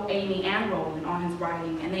Joe, Amy, and Roland on his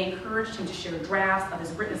writing, and they encouraged him to share drafts of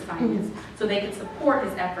his written assignments so they could support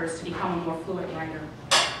his efforts to become a more fluent writer.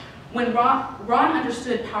 When Ron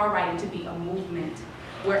understood power writing to be a movement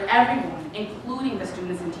where everyone, including the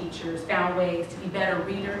students and teachers, found ways to be better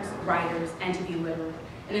readers, writers, and to be literate.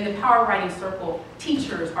 And in the power writing circle,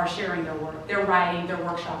 teachers are sharing their work, they're writing, they're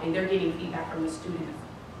workshopping, they're getting feedback from the students.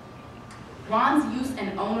 Ron's use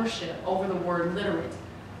and ownership over the word literate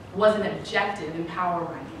was an objective in power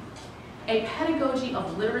writing. A pedagogy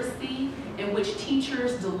of literacy in which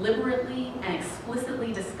teachers deliberately and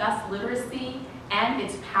explicitly discuss literacy and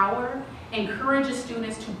its power encourages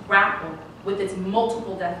students to grapple with its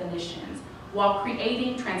multiple definitions while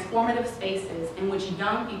creating transformative spaces in which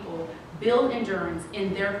young people build endurance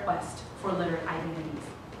in their quest for literate identities.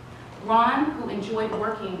 Ron, who enjoyed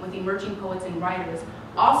working with emerging poets and writers,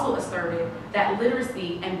 also asserted that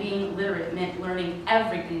literacy and being literate meant learning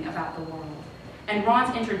everything about the world. And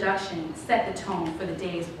Ron's introduction set the tone for the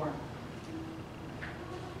day's work.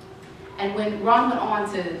 And when Ron went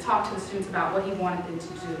on to talk to the students about what he wanted them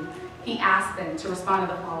to do, he asked them to respond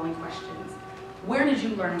to the following questions. Where did you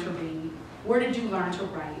learn to read? Where did you learn to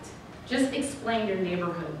write? Just explain your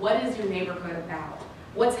neighborhood. What is your neighborhood about?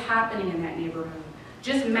 What's happening in that neighborhood?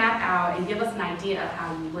 Just map out and give us an idea of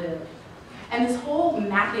how you live. And this whole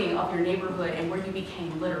mapping of your neighborhood and where you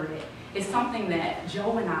became literate is something that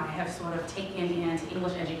Joe and I have sort of taken into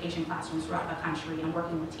English education classrooms throughout the country and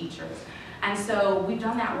working with teachers. And so we've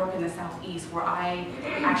done that work in the Southeast, where I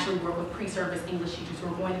actually work with pre-service English teachers who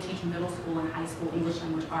are going to teach middle school and high school English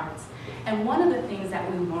language arts. And one of the things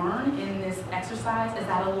that we learn in this exercise is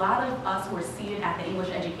that a lot of us who are seated at the English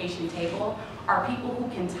education table are people who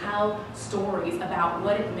can tell stories about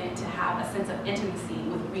what it meant to have a sense of intimacy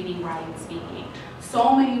with reading, writing, and speaking.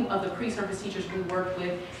 So many of the pre-service teachers we worked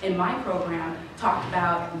with in my program talked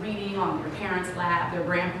about reading on their parents' lap, their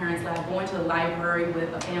grandparents' lap, going to the library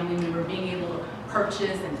with a family member, being able to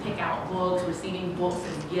purchase and pick out books, receiving books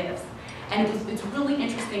as gifts. And it's really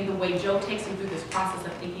interesting the way Joe takes them through this process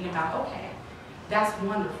of thinking about, okay, that's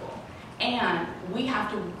wonderful. And we have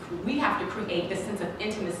to create this sense of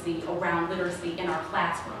intimacy around literacy in our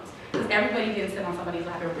classrooms. Because everybody can sit on somebody's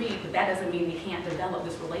lap and read, but that doesn't mean they can't develop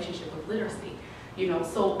this relationship with literacy. You know,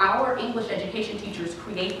 so our English education teachers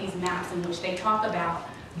create these maps in which they talk about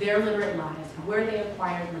their literate lives, where they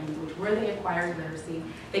acquired language, where they acquired literacy.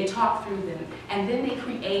 They talk through them, and then they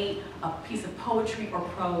create a piece of poetry or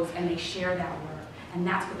prose, and they share that work. And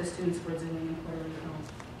that's what the students were doing in Puerto Rico.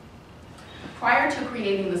 Prior to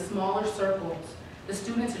creating the smaller circles, the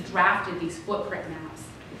students drafted these footprint maps.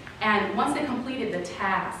 And once they completed the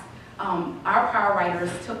task, our power writers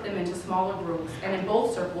took them into smaller groups, and in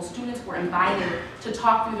both circles, students were invited to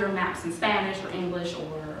talk through their maps in Spanish or English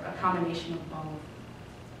or a combination of both.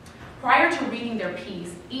 Prior to reading their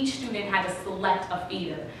piece, each student had to select a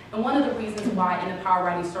feeder. And one of the reasons why in the power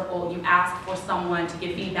writing circle you ask for someone to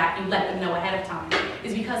give feedback, you let them know ahead of time,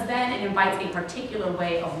 is because then it invites a particular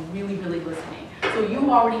way of really, really listening. So you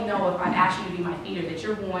already know, if I've asked you to be my feeder, that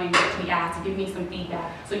you're going to be asked to give me some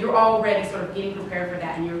feedback. So you're already sort of getting prepared for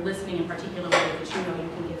that, and you're listening in particular way that you know you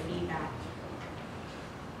can give feedback.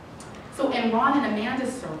 So in Ron and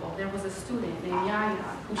Amanda's circle, there was a student named Yaya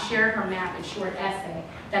who shared her map and short essay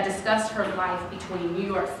that discussed her life between New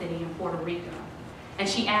York City and Puerto Rico. And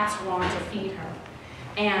she asked Ron to feed her.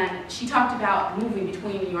 And she talked about moving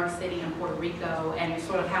between New York City and Puerto Rico and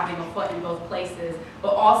sort of having a foot in both places, but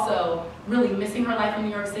also really missing her life in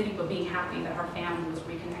New York City, but being happy that her family was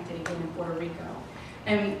reconnected again in Puerto Rico.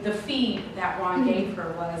 And the feed that Ron gave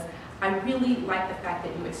her was, I really like the fact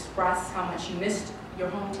that you expressed how much you missed your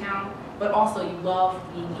hometown, but also you love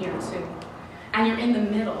being here too. And you're in the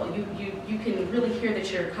middle. You can really hear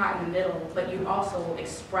that you're caught in the middle, but you also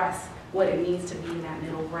express what it means to be in that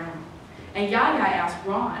middle ground. And Yaya asked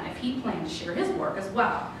Ron if he planned to share his work as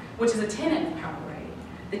well, which is a tenet of power writing.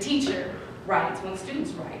 The teacher writes when the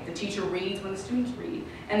students write. The teacher reads when the students read.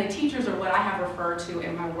 And the teachers are what I have referred to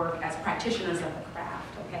in my work as practitioners of the craft,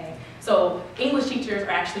 okay? So English teachers are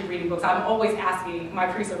actually reading books. I'm always asking my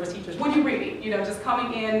pre-service teachers, what are you reading? You know, just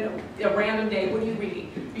coming in a random day, what are you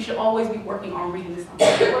reading? You should always be working on reading something.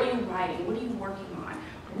 What are you writing? What are you working on?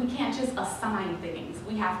 We can't just assign things.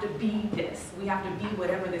 We have to be this. We have to be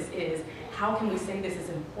whatever this is. How can we say this is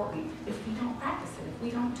important if we don't practice it, if we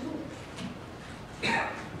don't do it?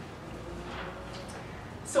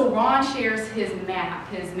 So Ron shares his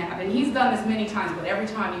map, and he's done this many times, but every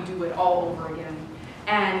time you do it all over again.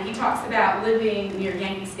 And he talks about living near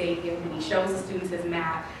Yankee Stadium, and he shows the students his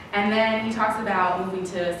map. And then he talks about moving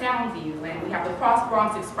to Soundview, and we have the Cross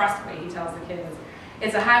Bronx Expressway, he tells the kids.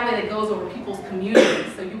 It's a highway that goes over people's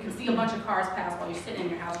communities, so you can see a bunch of cars pass while you're sitting in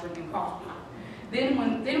your house drinking coffee. Then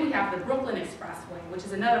we have the Brooklyn Expressway, which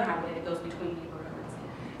is another highway that goes between neighborhoods.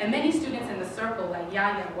 And many students in the circle, like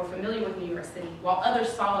Yaya, were familiar with New York City, while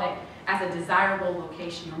others saw it as a desirable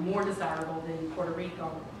location, or more desirable than Puerto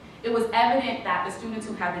Rico. It was evident that the students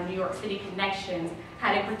who had the New York City connections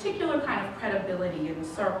had a particular kind of credibility in the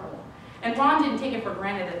circle. And Ron didn't take it for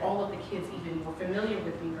granted that all of the kids even were familiar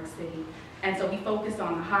with New York City. And so he focused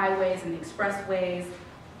on the highways and the expressways.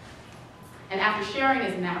 And after sharing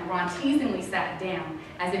his map, Ron teasingly sat down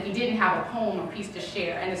as if he didn't have a poem or piece to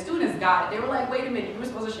share. And the students got it. They were like, wait a minute, you were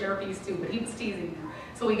supposed to share a piece too, but he was teasing them.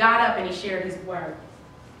 So he got up and he shared his work.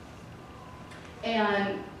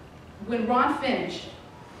 And when Ron finished,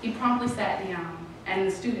 he promptly sat down and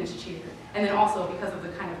the students cheered. And then also, because of the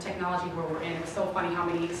kind of technology where we're in, it's so funny how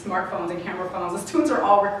many smartphones and camera phones, the students are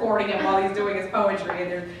all recording him while he's doing his poetry, and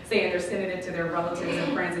they're saying they're sending it to their relatives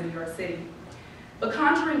and friends in New York City. But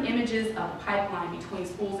conjuring images of a pipeline between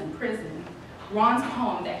schools and prison Ron's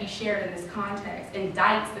poem that he shared in this context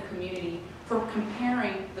indicts the community for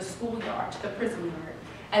comparing the schoolyard to the prison yard,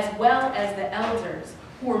 as well as the elders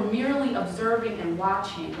who are merely observing and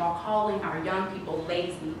watching while calling our young people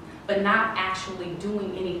lazy, but not actually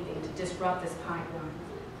doing anything to disrupt this pipeline.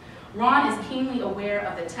 Ron is keenly aware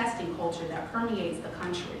of the testing culture that permeates the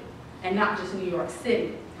country, and not just New York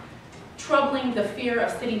City. Troubling the fear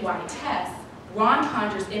of citywide tests, Ron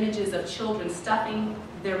conjures images of children stuffing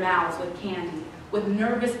their mouths with candy, with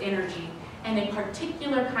nervous energy, and a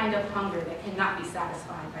particular kind of hunger that cannot be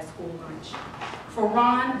satisfied by school lunch. For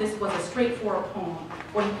Ron, this was a straightforward poem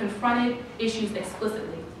where he confronted issues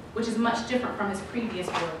explicitly, which is much different from his previous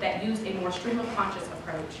work that used a more stream-of-conscious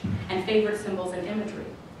approach and favored symbols and imagery.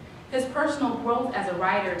 His personal growth as a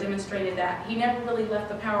writer demonstrated that he never really left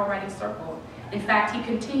the power writing circle. In fact, he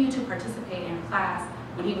continued to participate in class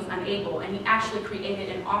when he was unable, and he actually created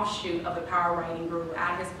an offshoot of the power writing group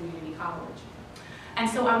at his community college. And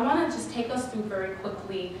so I want to just take us through very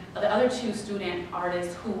quickly the other two student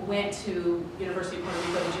artists who went to University of Puerto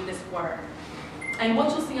Rico to do this work. And what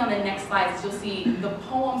you'll see on the next slide is you'll see the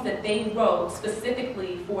poems that they wrote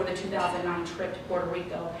specifically for the 2009 trip to Puerto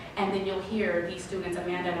Rico. And then you'll hear these students,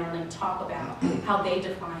 Amanda and Arlene, talk about how they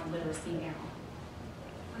define literacy now.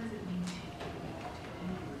 What does it mean to?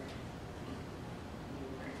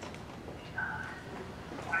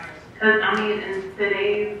 Because I mean, in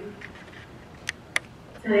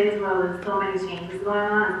today's world, there's so many changes going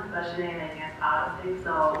on, especially in against politics.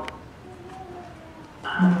 So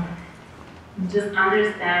just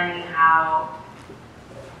understanding how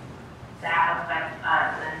that affects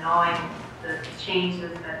us and knowing the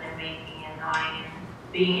changes that they're making and knowing and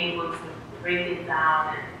being able to break it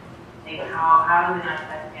down and think how is it going to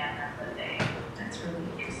affect me at the end of the day. That's really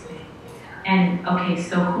interesting. And okay,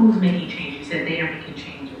 so who's making changes? You said they are making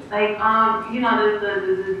changes. Like you know, there's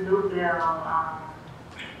this new bill,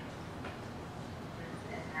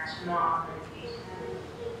 national authorization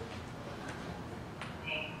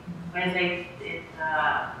thing, where it's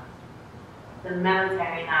the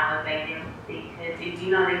military now is like they could, if you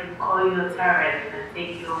know, they could call you a terrorist and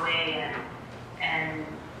take you away and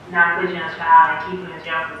not put you on trial and keep you in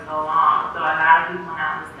jail for so long. So a lot of people are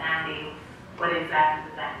not understanding what exactly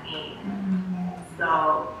does that mean. So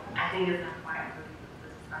I think it's important for people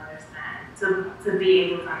to understand, to be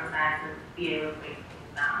able to understand, to be able to break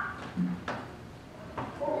things down.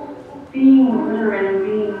 Being literate and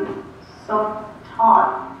being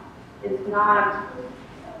self-taught is not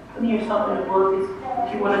putting yourself in a book. It's,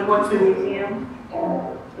 if you want to go to a museum,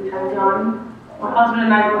 which I've done. My husband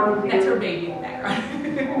and I go to a museum. That's her baby in the background.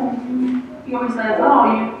 He always says,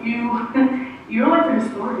 "Oh, you're like the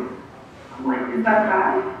historian." I'm like, "Is that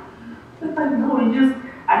bad?" It's like, no,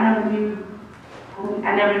 I never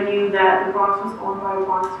knew that the Bronx was owned by a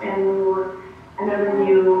Bronx family, or I never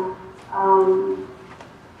knew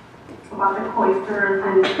about the cloisters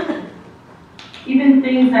and even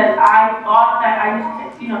things that I thought that I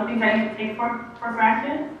used to, things I used to take for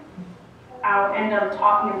granted. I'll end up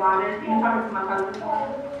talking about it, even talking to my husband about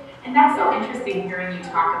it. And that's so interesting hearing you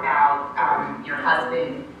talk about your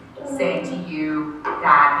husband saying to you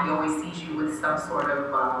that he always sees you with some sort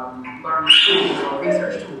of learning tool or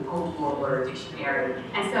research tool, Google or a dictionary.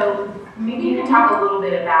 And so maybe you can talk a little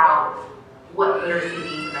bit about what literacy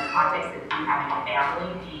means in the context of you having a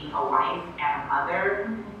family, being a wife and a mother,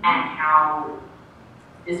 and how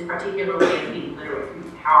this particular way of being literate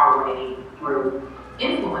through power writing through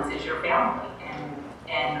influences your family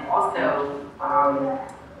and also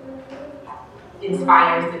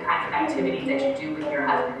inspires the kinds of activities that you do with your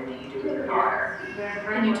husband and that you do with your daughter.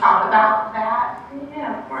 Can you talk about that?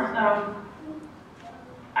 Yeah, of course.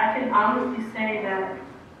 I can honestly say that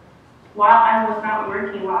while I was not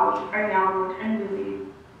working, while I was pregnant on maternity leave,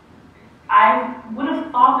 I would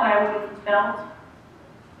have thought that I would have felt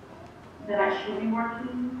that I should be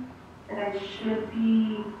working, that I should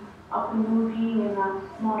be up and moving and a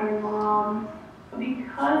smarter mom. But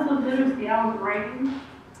because of literacy, I was writing,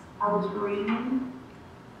 I was reading,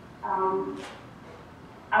 I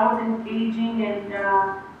was engaging, and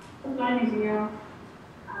I was going to museum,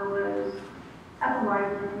 I was at the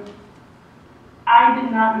library. I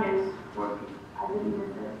did not miss working. I didn't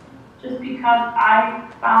miss it. Just because I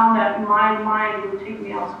found that my mind would take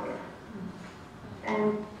me elsewhere.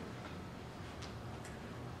 And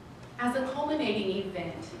as a culminating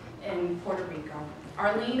event in Puerto Rico,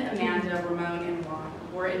 Arlene, Amanda, Ramon, and Ron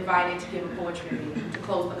were invited to give a poetry reading to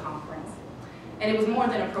close the conference. And it was more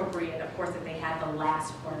than appropriate, of course, that they had the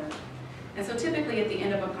last word. And so typically at the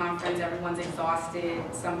end of a conference, everyone's exhausted.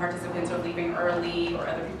 Some participants are leaving early, or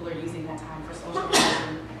other people are using that time for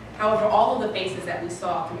socializing. However, all of the faces that we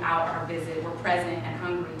saw throughout our visit were present and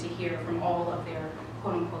hungry to hear from all of their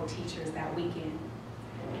quote-unquote teachers that weekend.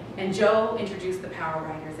 And Joe introduced the Power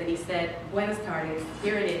Writers, and he said, "Buenas tardes,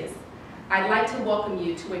 here it is. I'd like to welcome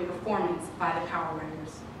you to a performance by the Power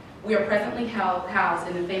Writers. We are presently housed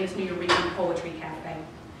in the famous New York Poetry Cafe.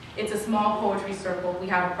 It's a small poetry circle. We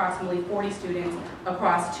have approximately 40 students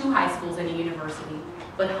across 2 high schools and a university,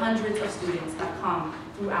 but hundreds of students have come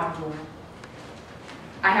through our door.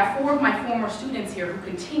 I have 4 of my former students here who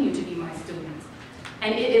continue to be my students,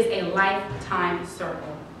 and it is a lifetime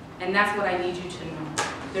circle, and that's what I need you to know.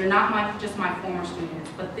 They're not just my former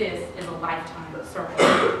students, but this is a lifetime circle."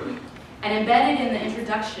 And embedded in the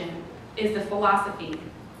introduction is the philosophy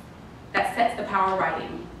that sets the Power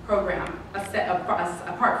Writing program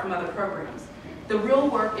apart from other programs. The real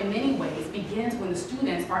work, in many ways, begins when the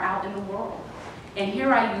students are out in the world. And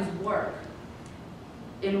here I use work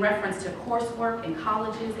in reference to coursework in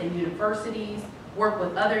colleges and universities, work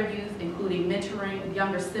with other youth, including mentoring with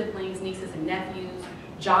younger siblings, nieces and nephews,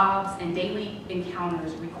 jobs, and daily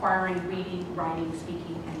encounters requiring reading, writing,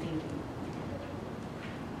 speaking, and thinking.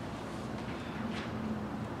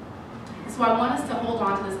 So I want us to hold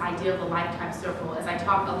on to this idea of the lifetime circle as I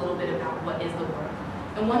talk a little bit about what is the work.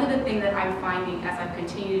 And one of the things that I'm finding as I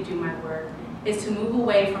continue to do my work is to move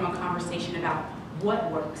away from a conversation about what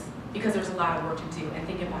works, because there's a lot of work to do, and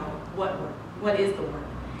think about what is the work.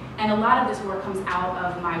 And a lot of this work comes out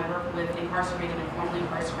of my work with incarcerated and formerly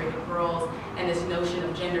incarcerated girls and this notion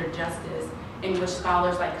of gender justice, in which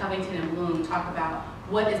scholars like Covington and Bloom talk about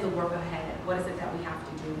what is the work ahead, what is it that we have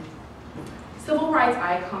to do. Civil rights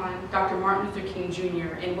icon Dr. Martin Luther King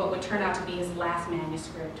Jr., in what would turn out to be his last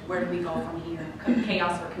manuscript, Where Do We Go From Here?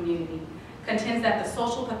 Chaos or Community, contends that the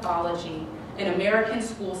social pathology in American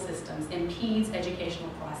school systems impedes educational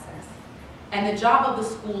process. And the job of the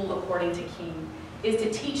school, according to King, is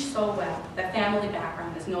to teach so well that family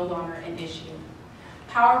background is no longer an issue.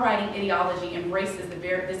 Power writing ideology embraces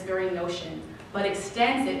this very notion, but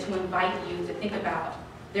extends it to invite you to think about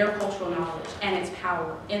their cultural knowledge and its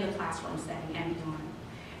power in the classroom setting and beyond.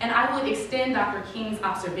 And I would extend Dr. King's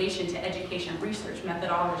observation to education research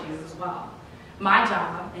methodologies as well. My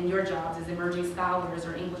job, and your jobs as emerging scholars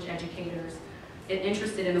or English educators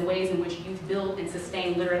interested in the ways in which youth build and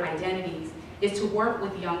sustain literate identities, is to work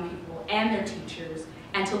with young people and their teachers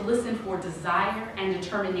and to listen for desire and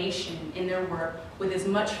determination in their work with as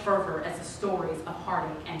much fervor as the stories of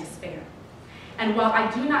heartache and despair. And while I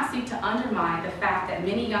do not seek to undermine the fact that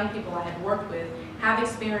many young people I have worked with have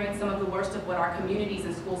experienced some of the worst of what our communities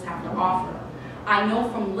and schools have to offer, I know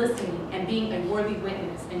from listening and being a worthy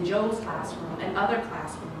witness in Joe's classroom and other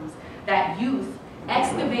classrooms that youth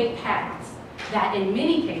excavate paths that in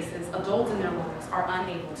many cases adults in their lives are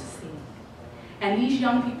unable to see. And these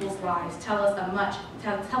young people's lives tell us as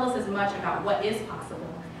much about what is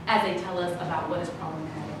possible as they tell us about what is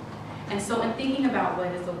problematic. And so in thinking about what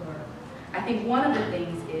is the work, I think one of the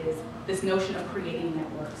things is this notion of creating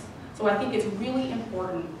networks. So I think it's really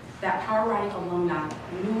important that Power Writing alumni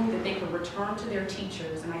knew that they could return to their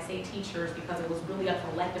teachers, and I say teachers because it was really a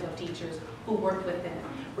collective of teachers who worked with them,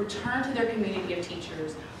 return to their community of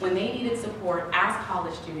teachers when they needed support as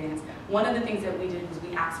college students. One of the things that we did was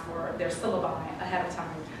we asked for their syllabi ahead of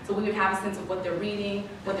time. So we would have a sense of what they're reading,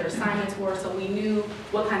 what their assignments were, so we knew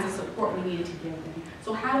what kinds of support we needed to give them.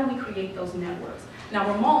 So how do we create those networks? Now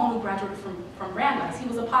Ramon, who graduated from Brandeis, he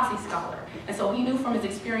was a Posse scholar. And so he knew from his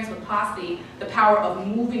experience with Posse the power of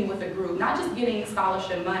moving with a group, not just getting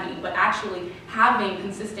scholarship money, but actually having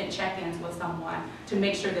consistent check-ins with someone to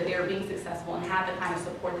make sure that they are being successful and have the kind of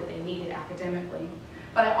support that they needed academically.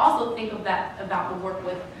 But I also think of that about the work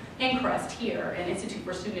with INCREST here, an Institute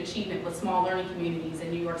for Student Achievement with small learning communities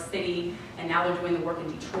in New York City, and now they're doing the work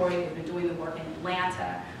in Detroit, they've been doing the work in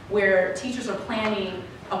Atlanta, where teachers are planning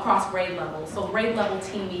across grade levels. So grade level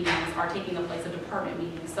team meetings are taking the place of department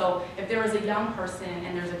meetings. So if there is a young person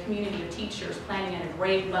and there's a community of teachers planning at a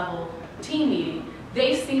grade level team meeting,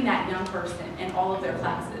 they've seen that young person in all of their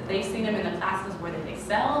classes. They've seen them in the classes where they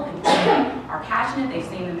excel and where they are passionate. They've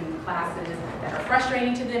seen them in the classes that are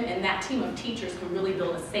frustrating to them, and that team of teachers can really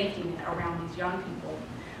build a safety net around these young people.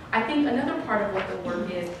 I think another part of what the work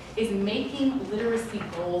is making literacy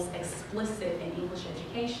goals explicit in English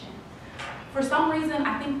education. For some reason,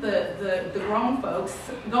 I think the grown folks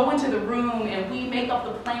go into the room and we make up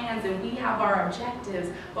the plans and we have our objectives,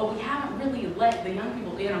 but we haven't really let the young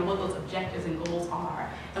people in on what those objectives and goals are.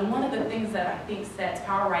 And one of the things that I think sets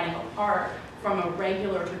Power Writing apart from a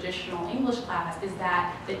regular traditional English class is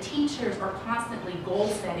that the teachers are constantly goal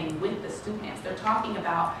setting with the students. They're talking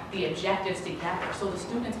about the objectives together, so the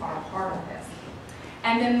students are a part of this.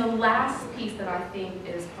 And then the last piece that I think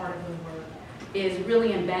is part of the work is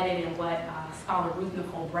really embedded in what scholar Ruth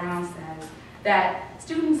Nicole Brown says, that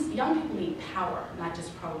students, young people need power, not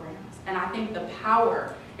just programs. And I think the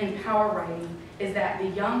power in power writing is that the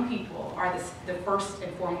young people are the first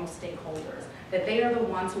and foremost stakeholders, that they are the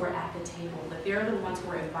ones who are at the table, that they're the ones who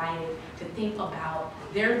are invited to think about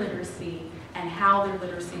their literacy and how their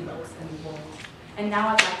literacy looks in the world. And now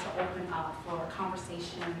I'd like to open up for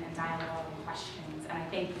conversation and dialogue and questions, and I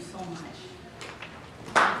thank you so much.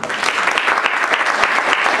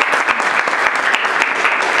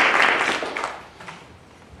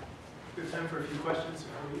 Good time for a few questions.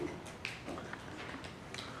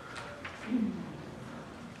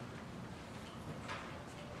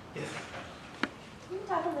 Yes. Can you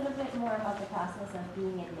talk a little bit more about the process of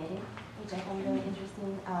being admitted, which I found really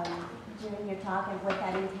interesting during your talk, and what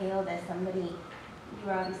that entailed as somebody, you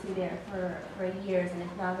were obviously there for years, an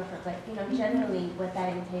ethnographer, but generally what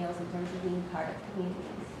that entails in terms of being part of communities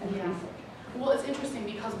and research. Well, it's interesting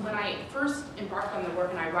because when I first embarked on the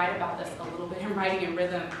work, and I write about this a little bit in Writing in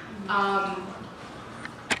Rhythm,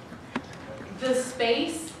 the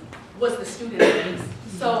space was the student space.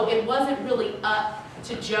 So it wasn't really up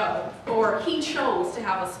to Joe, or he chose to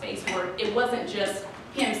have a space where it wasn't just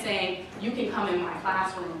him saying, you can come in my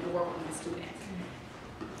classroom and work with my students.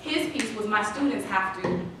 His piece was, my students have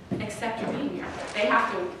to accept you being here. They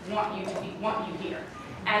have to want you here.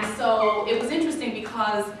 And so it was interesting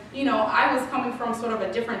because, I was coming from sort of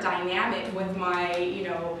a different dynamic with my,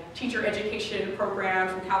 teacher education program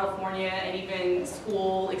from California, and even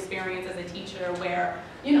school experience as a teacher where,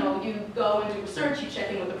 you go and do research, you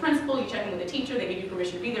check in with the principal, you check in with the teacher, they give you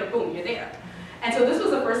permission to be there, boom, you're there. And so this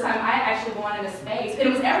was the first time I actually wanted a space, and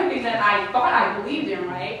it was everything that I thought I believed in,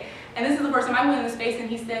 right? And this is the first time I went in the space, and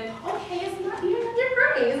he said, okay, you're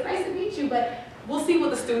great, it's nice to meet you, but we'll see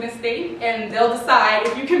what the students think, and they'll decide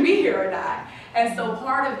if you can be here or not. And so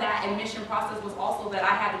part of that admission process was also that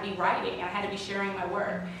I had to be writing, I had to be sharing my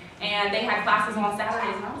work. And they had classes on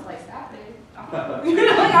Saturdays, and I was like, Saturday? I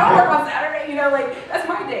don't work on Saturday, that's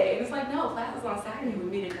my day. And it's like, no, classes on Saturday, we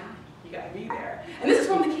meet at 9, you gotta be there. And this is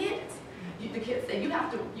from the kids. The kids say, you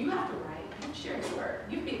have to write, you have to share your work.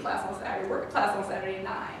 You can be in class on Saturday, work a class on Saturday at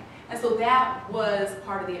 9. And so that was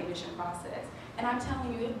part of the admission process. And I'm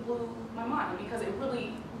telling you, it blew my mind because it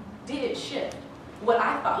really did shift what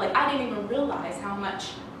I thought. Like, I didn't even realize how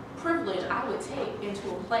much privilege I would take into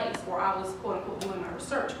a place where I was, quote unquote, doing my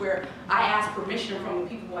research, where I asked permission from the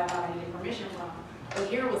people who I thought I needed permission from. But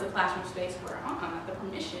here was a classroom space where the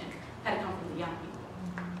permission had to come from the young people.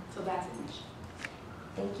 So that's admission.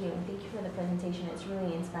 Thank you. Thank you for the presentation. It's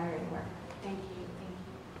really inspiring work. Thank you. Thank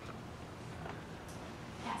you.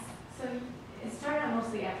 Yes. So it started out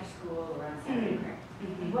mostly after school around Saturday, correct?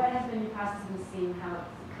 What has been your process in seeing how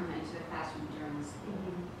it's come into the classroom during the school?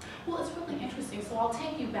 Well, it's really interesting. So I'll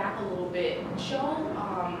take you back a little bit. Joe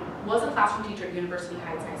was a classroom teacher at University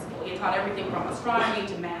Heights High School. He taught everything from astronomy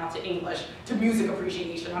to math to English to music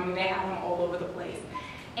appreciation. I mean, they had him all over the place.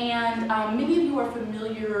 And many of you are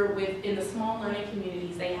familiar with, in the small learning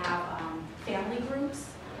communities, they have family groups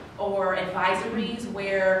or advisories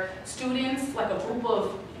where students, like a group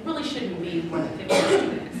of, really shouldn't be more than 50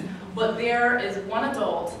 students, but there is one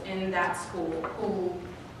adult in that school who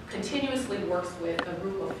continuously works with a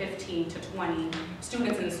group of 15 to 20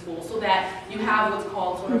 students in the school, so that you have what's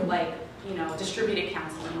called sort of like, distributed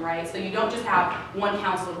counseling, right? So you don't just have one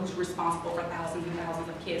counselor who's responsible for thousands and thousands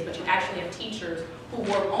of kids, but you actually have teachers who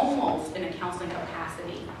work almost in a counseling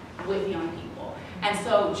capacity with young people. And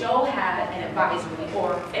so Joe had an advisory,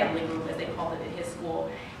 or family group as they called it at his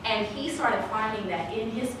school, and he started finding that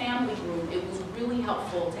in his family group, it was really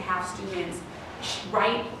helpful to have students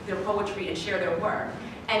write their poetry and share their work.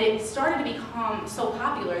 And it started to become so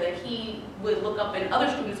popular that he would look up, and other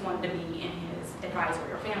students wanted to be in his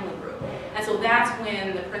advisory or family group. And so that's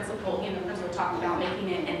when the principal talked about making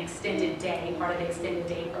it an extended day, part of the extended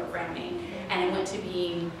day programming. And it went to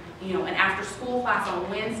being, an after-school class on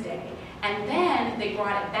Wednesday. And then they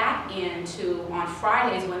brought it back into, on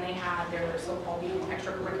Fridays when they had their so-called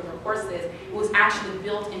extracurricular courses, it was actually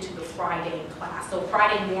built into the Friday class. So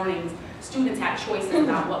Friday mornings, students had choices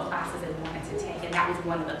about what classes they wanted to take, and that was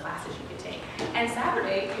one of the classes you could take. And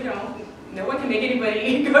Saturday, no one can make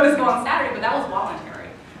anybody go to school on Saturday, but that was voluntary.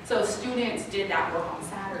 So students did that work on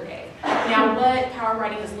Saturday. Now, what Power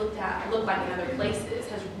Writing has looked like in other places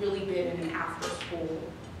has really been in an after-school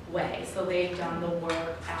way. So they've done the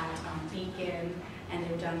work at Beacon, and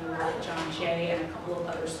they've done the work at John Jay and a couple of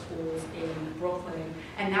other schools in Brooklyn.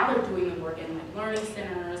 And now they're doing the work in learning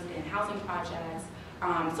centers, in housing projects,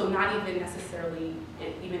 So not even necessarily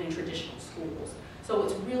even in traditional schools. So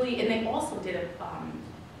it's really, and they also did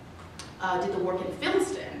the work in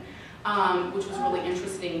Philston, which was really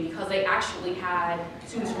interesting because they actually had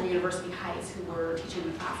students from University Heights who were teaching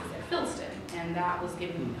the classes at Philston, and that was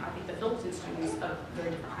giving, I think, the Philston students a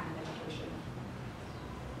very different kind of education.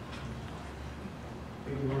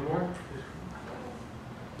 Maybe one more?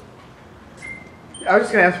 I was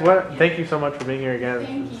just going to ask, thank you so much for being here again.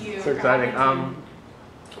 Thank you. It's so exciting.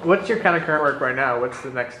 What's your kind of current work right now? What's the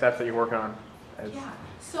next steps that you're working on? Yeah,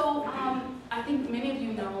 so I think many of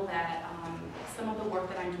you know that some of the work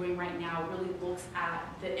that I'm doing right now really looks at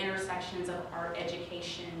the intersections of art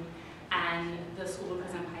education and the school to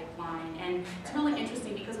prison pipeline. And it's really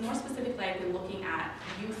interesting because more specifically I've been looking at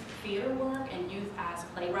youth theater work and youth as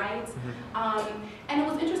playwrights. And it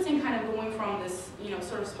was interesting kind of going from this,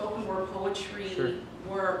 sort of spoken word poetry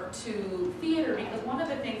work to theater, because one of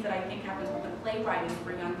the things that I think happens with the playwriting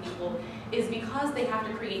for young people is because they have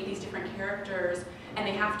to create these different characters and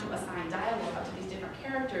they have to assign dialogue to these different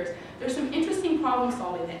characters, there's some interesting problem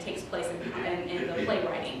solving that takes place in the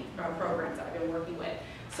playwriting programs that I've been working with.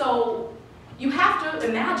 So you have to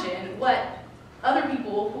imagine what other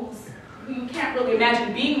people who you can't really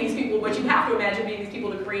imagine being these people, but you have to imagine being these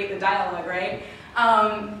people to create the dialogue, right?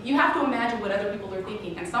 You have to imagine what other people are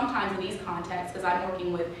thinking. And sometimes in these contexts, because I'm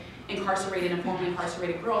working with incarcerated and formerly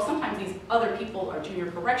incarcerated girls, sometimes these other people are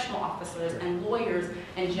junior correctional officers and lawyers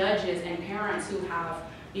and judges and parents who have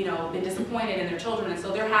been disappointed in their children, and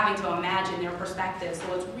so they're having to imagine their perspective.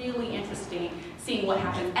 So it's really interesting seeing what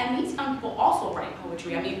happens. And these young people also write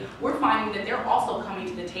poetry. I mean, we're finding that they're also coming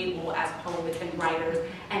to the table as poets and writers,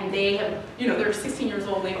 and they have, they're 16 years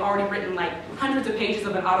old, they've already written like hundreds of pages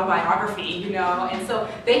of an autobiography, and so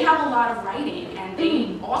they have a lot of writing, and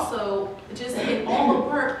they also just in all the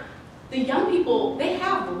work, the young people, they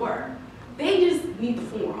have the work. They just need the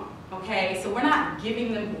forum. Okay, so we're not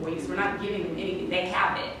giving them voice, we're not giving them anything, they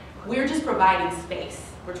have it. We're just providing space.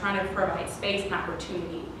 We're trying to provide space and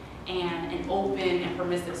opportunity and an open and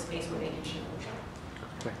permissive space where they can show.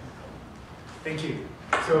 Okay. Thank you.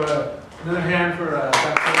 So another hand for Dr.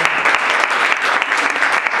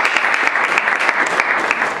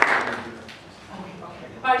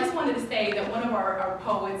 I just wanted to say that one of our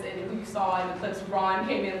poets, and who you saw in the clips, Ron,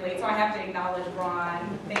 came in late, so I have to acknowledge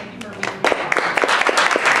Ron. Thank you for being here.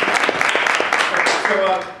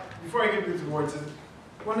 So before I give these awards,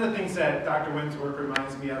 one of the things that Dr. Winn's work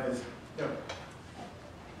reminds me of is,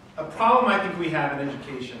 a problem I think we have in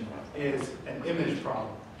education is an image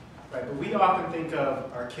problem, right? But we often think of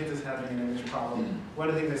our kids as having an image problem. One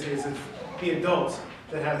of the things I say is that the adults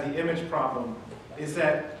that have the image problem is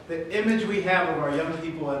that the image we have of our young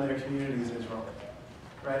people and their communities is wrong,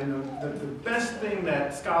 right? And the best thing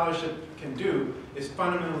that scholarship can do is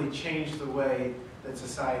fundamentally change the way that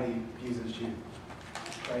society views its youth.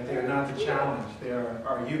 Right? They are not the challenge. They are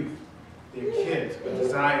our youth. They are kids with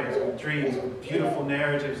desires, with dreams, with beautiful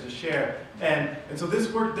narratives to share. And so this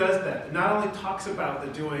work does that. It not only talks about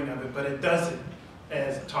the doing of it, but it does it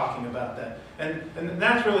as talking about that. And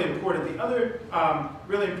that's really important. The other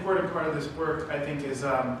really important part of this work, I think, is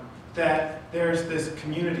that there's this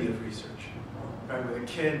community of research, right? Where the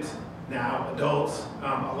kids, now adults,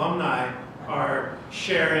 alumni, are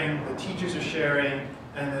sharing, the teachers are sharing,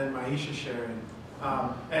 and then Maisha's sharing.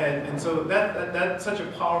 And so that's such a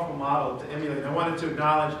powerful model to emulate. And I wanted to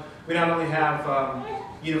acknowledge we not only have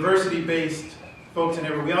university-based folks in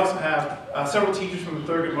here, but we also have several teachers from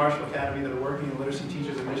the Thurgood Marshall Academy that are working in Literacy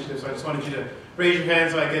Teachers Initiative. So I just wanted you to raise your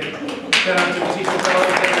hand so I could get out to the teachers.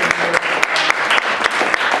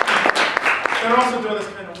 They're also doing this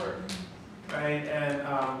kind of work, right? And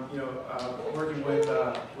working with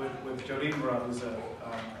Jodine Morrell, who's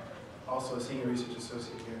also a senior research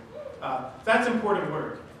associate here. That's important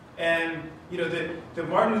work. And the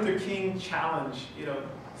Martin Luther King challenge,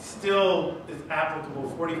 still is applicable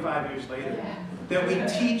 45 years later. That we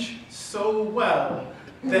teach so well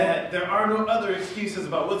that there are no other excuses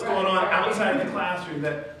about what's going on outside the classroom,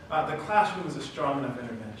 that the classroom is a strong enough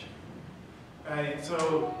intervention. Right?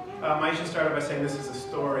 So Maisha started by saying this is a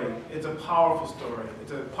story. It's a powerful story.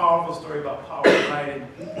 It's a powerful story about power united,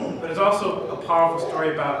 but it's also a powerful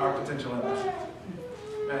story about our potential ambition.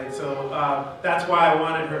 Right? So that's why I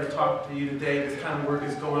wanted her to talk to you today. This kind of work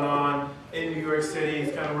is going on in New York City.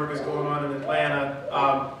 This kind of work is going on in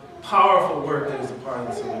Atlanta. Powerful work that is a part of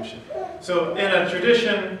the solution. So in a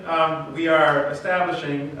tradition we are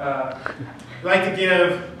establishing, we like to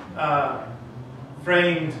give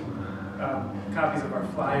framed copies of our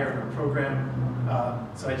flyer and our program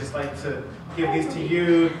So I just like to give these to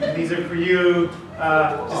you. These are for you.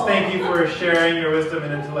 Just thank you for sharing your wisdom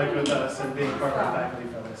and intellect with us and being part of our faculty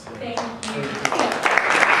fellows. Thank you.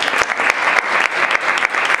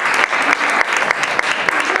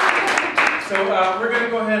 So we're going to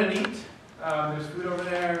go ahead and eat. There's food over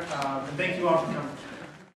there. And thank you all for coming.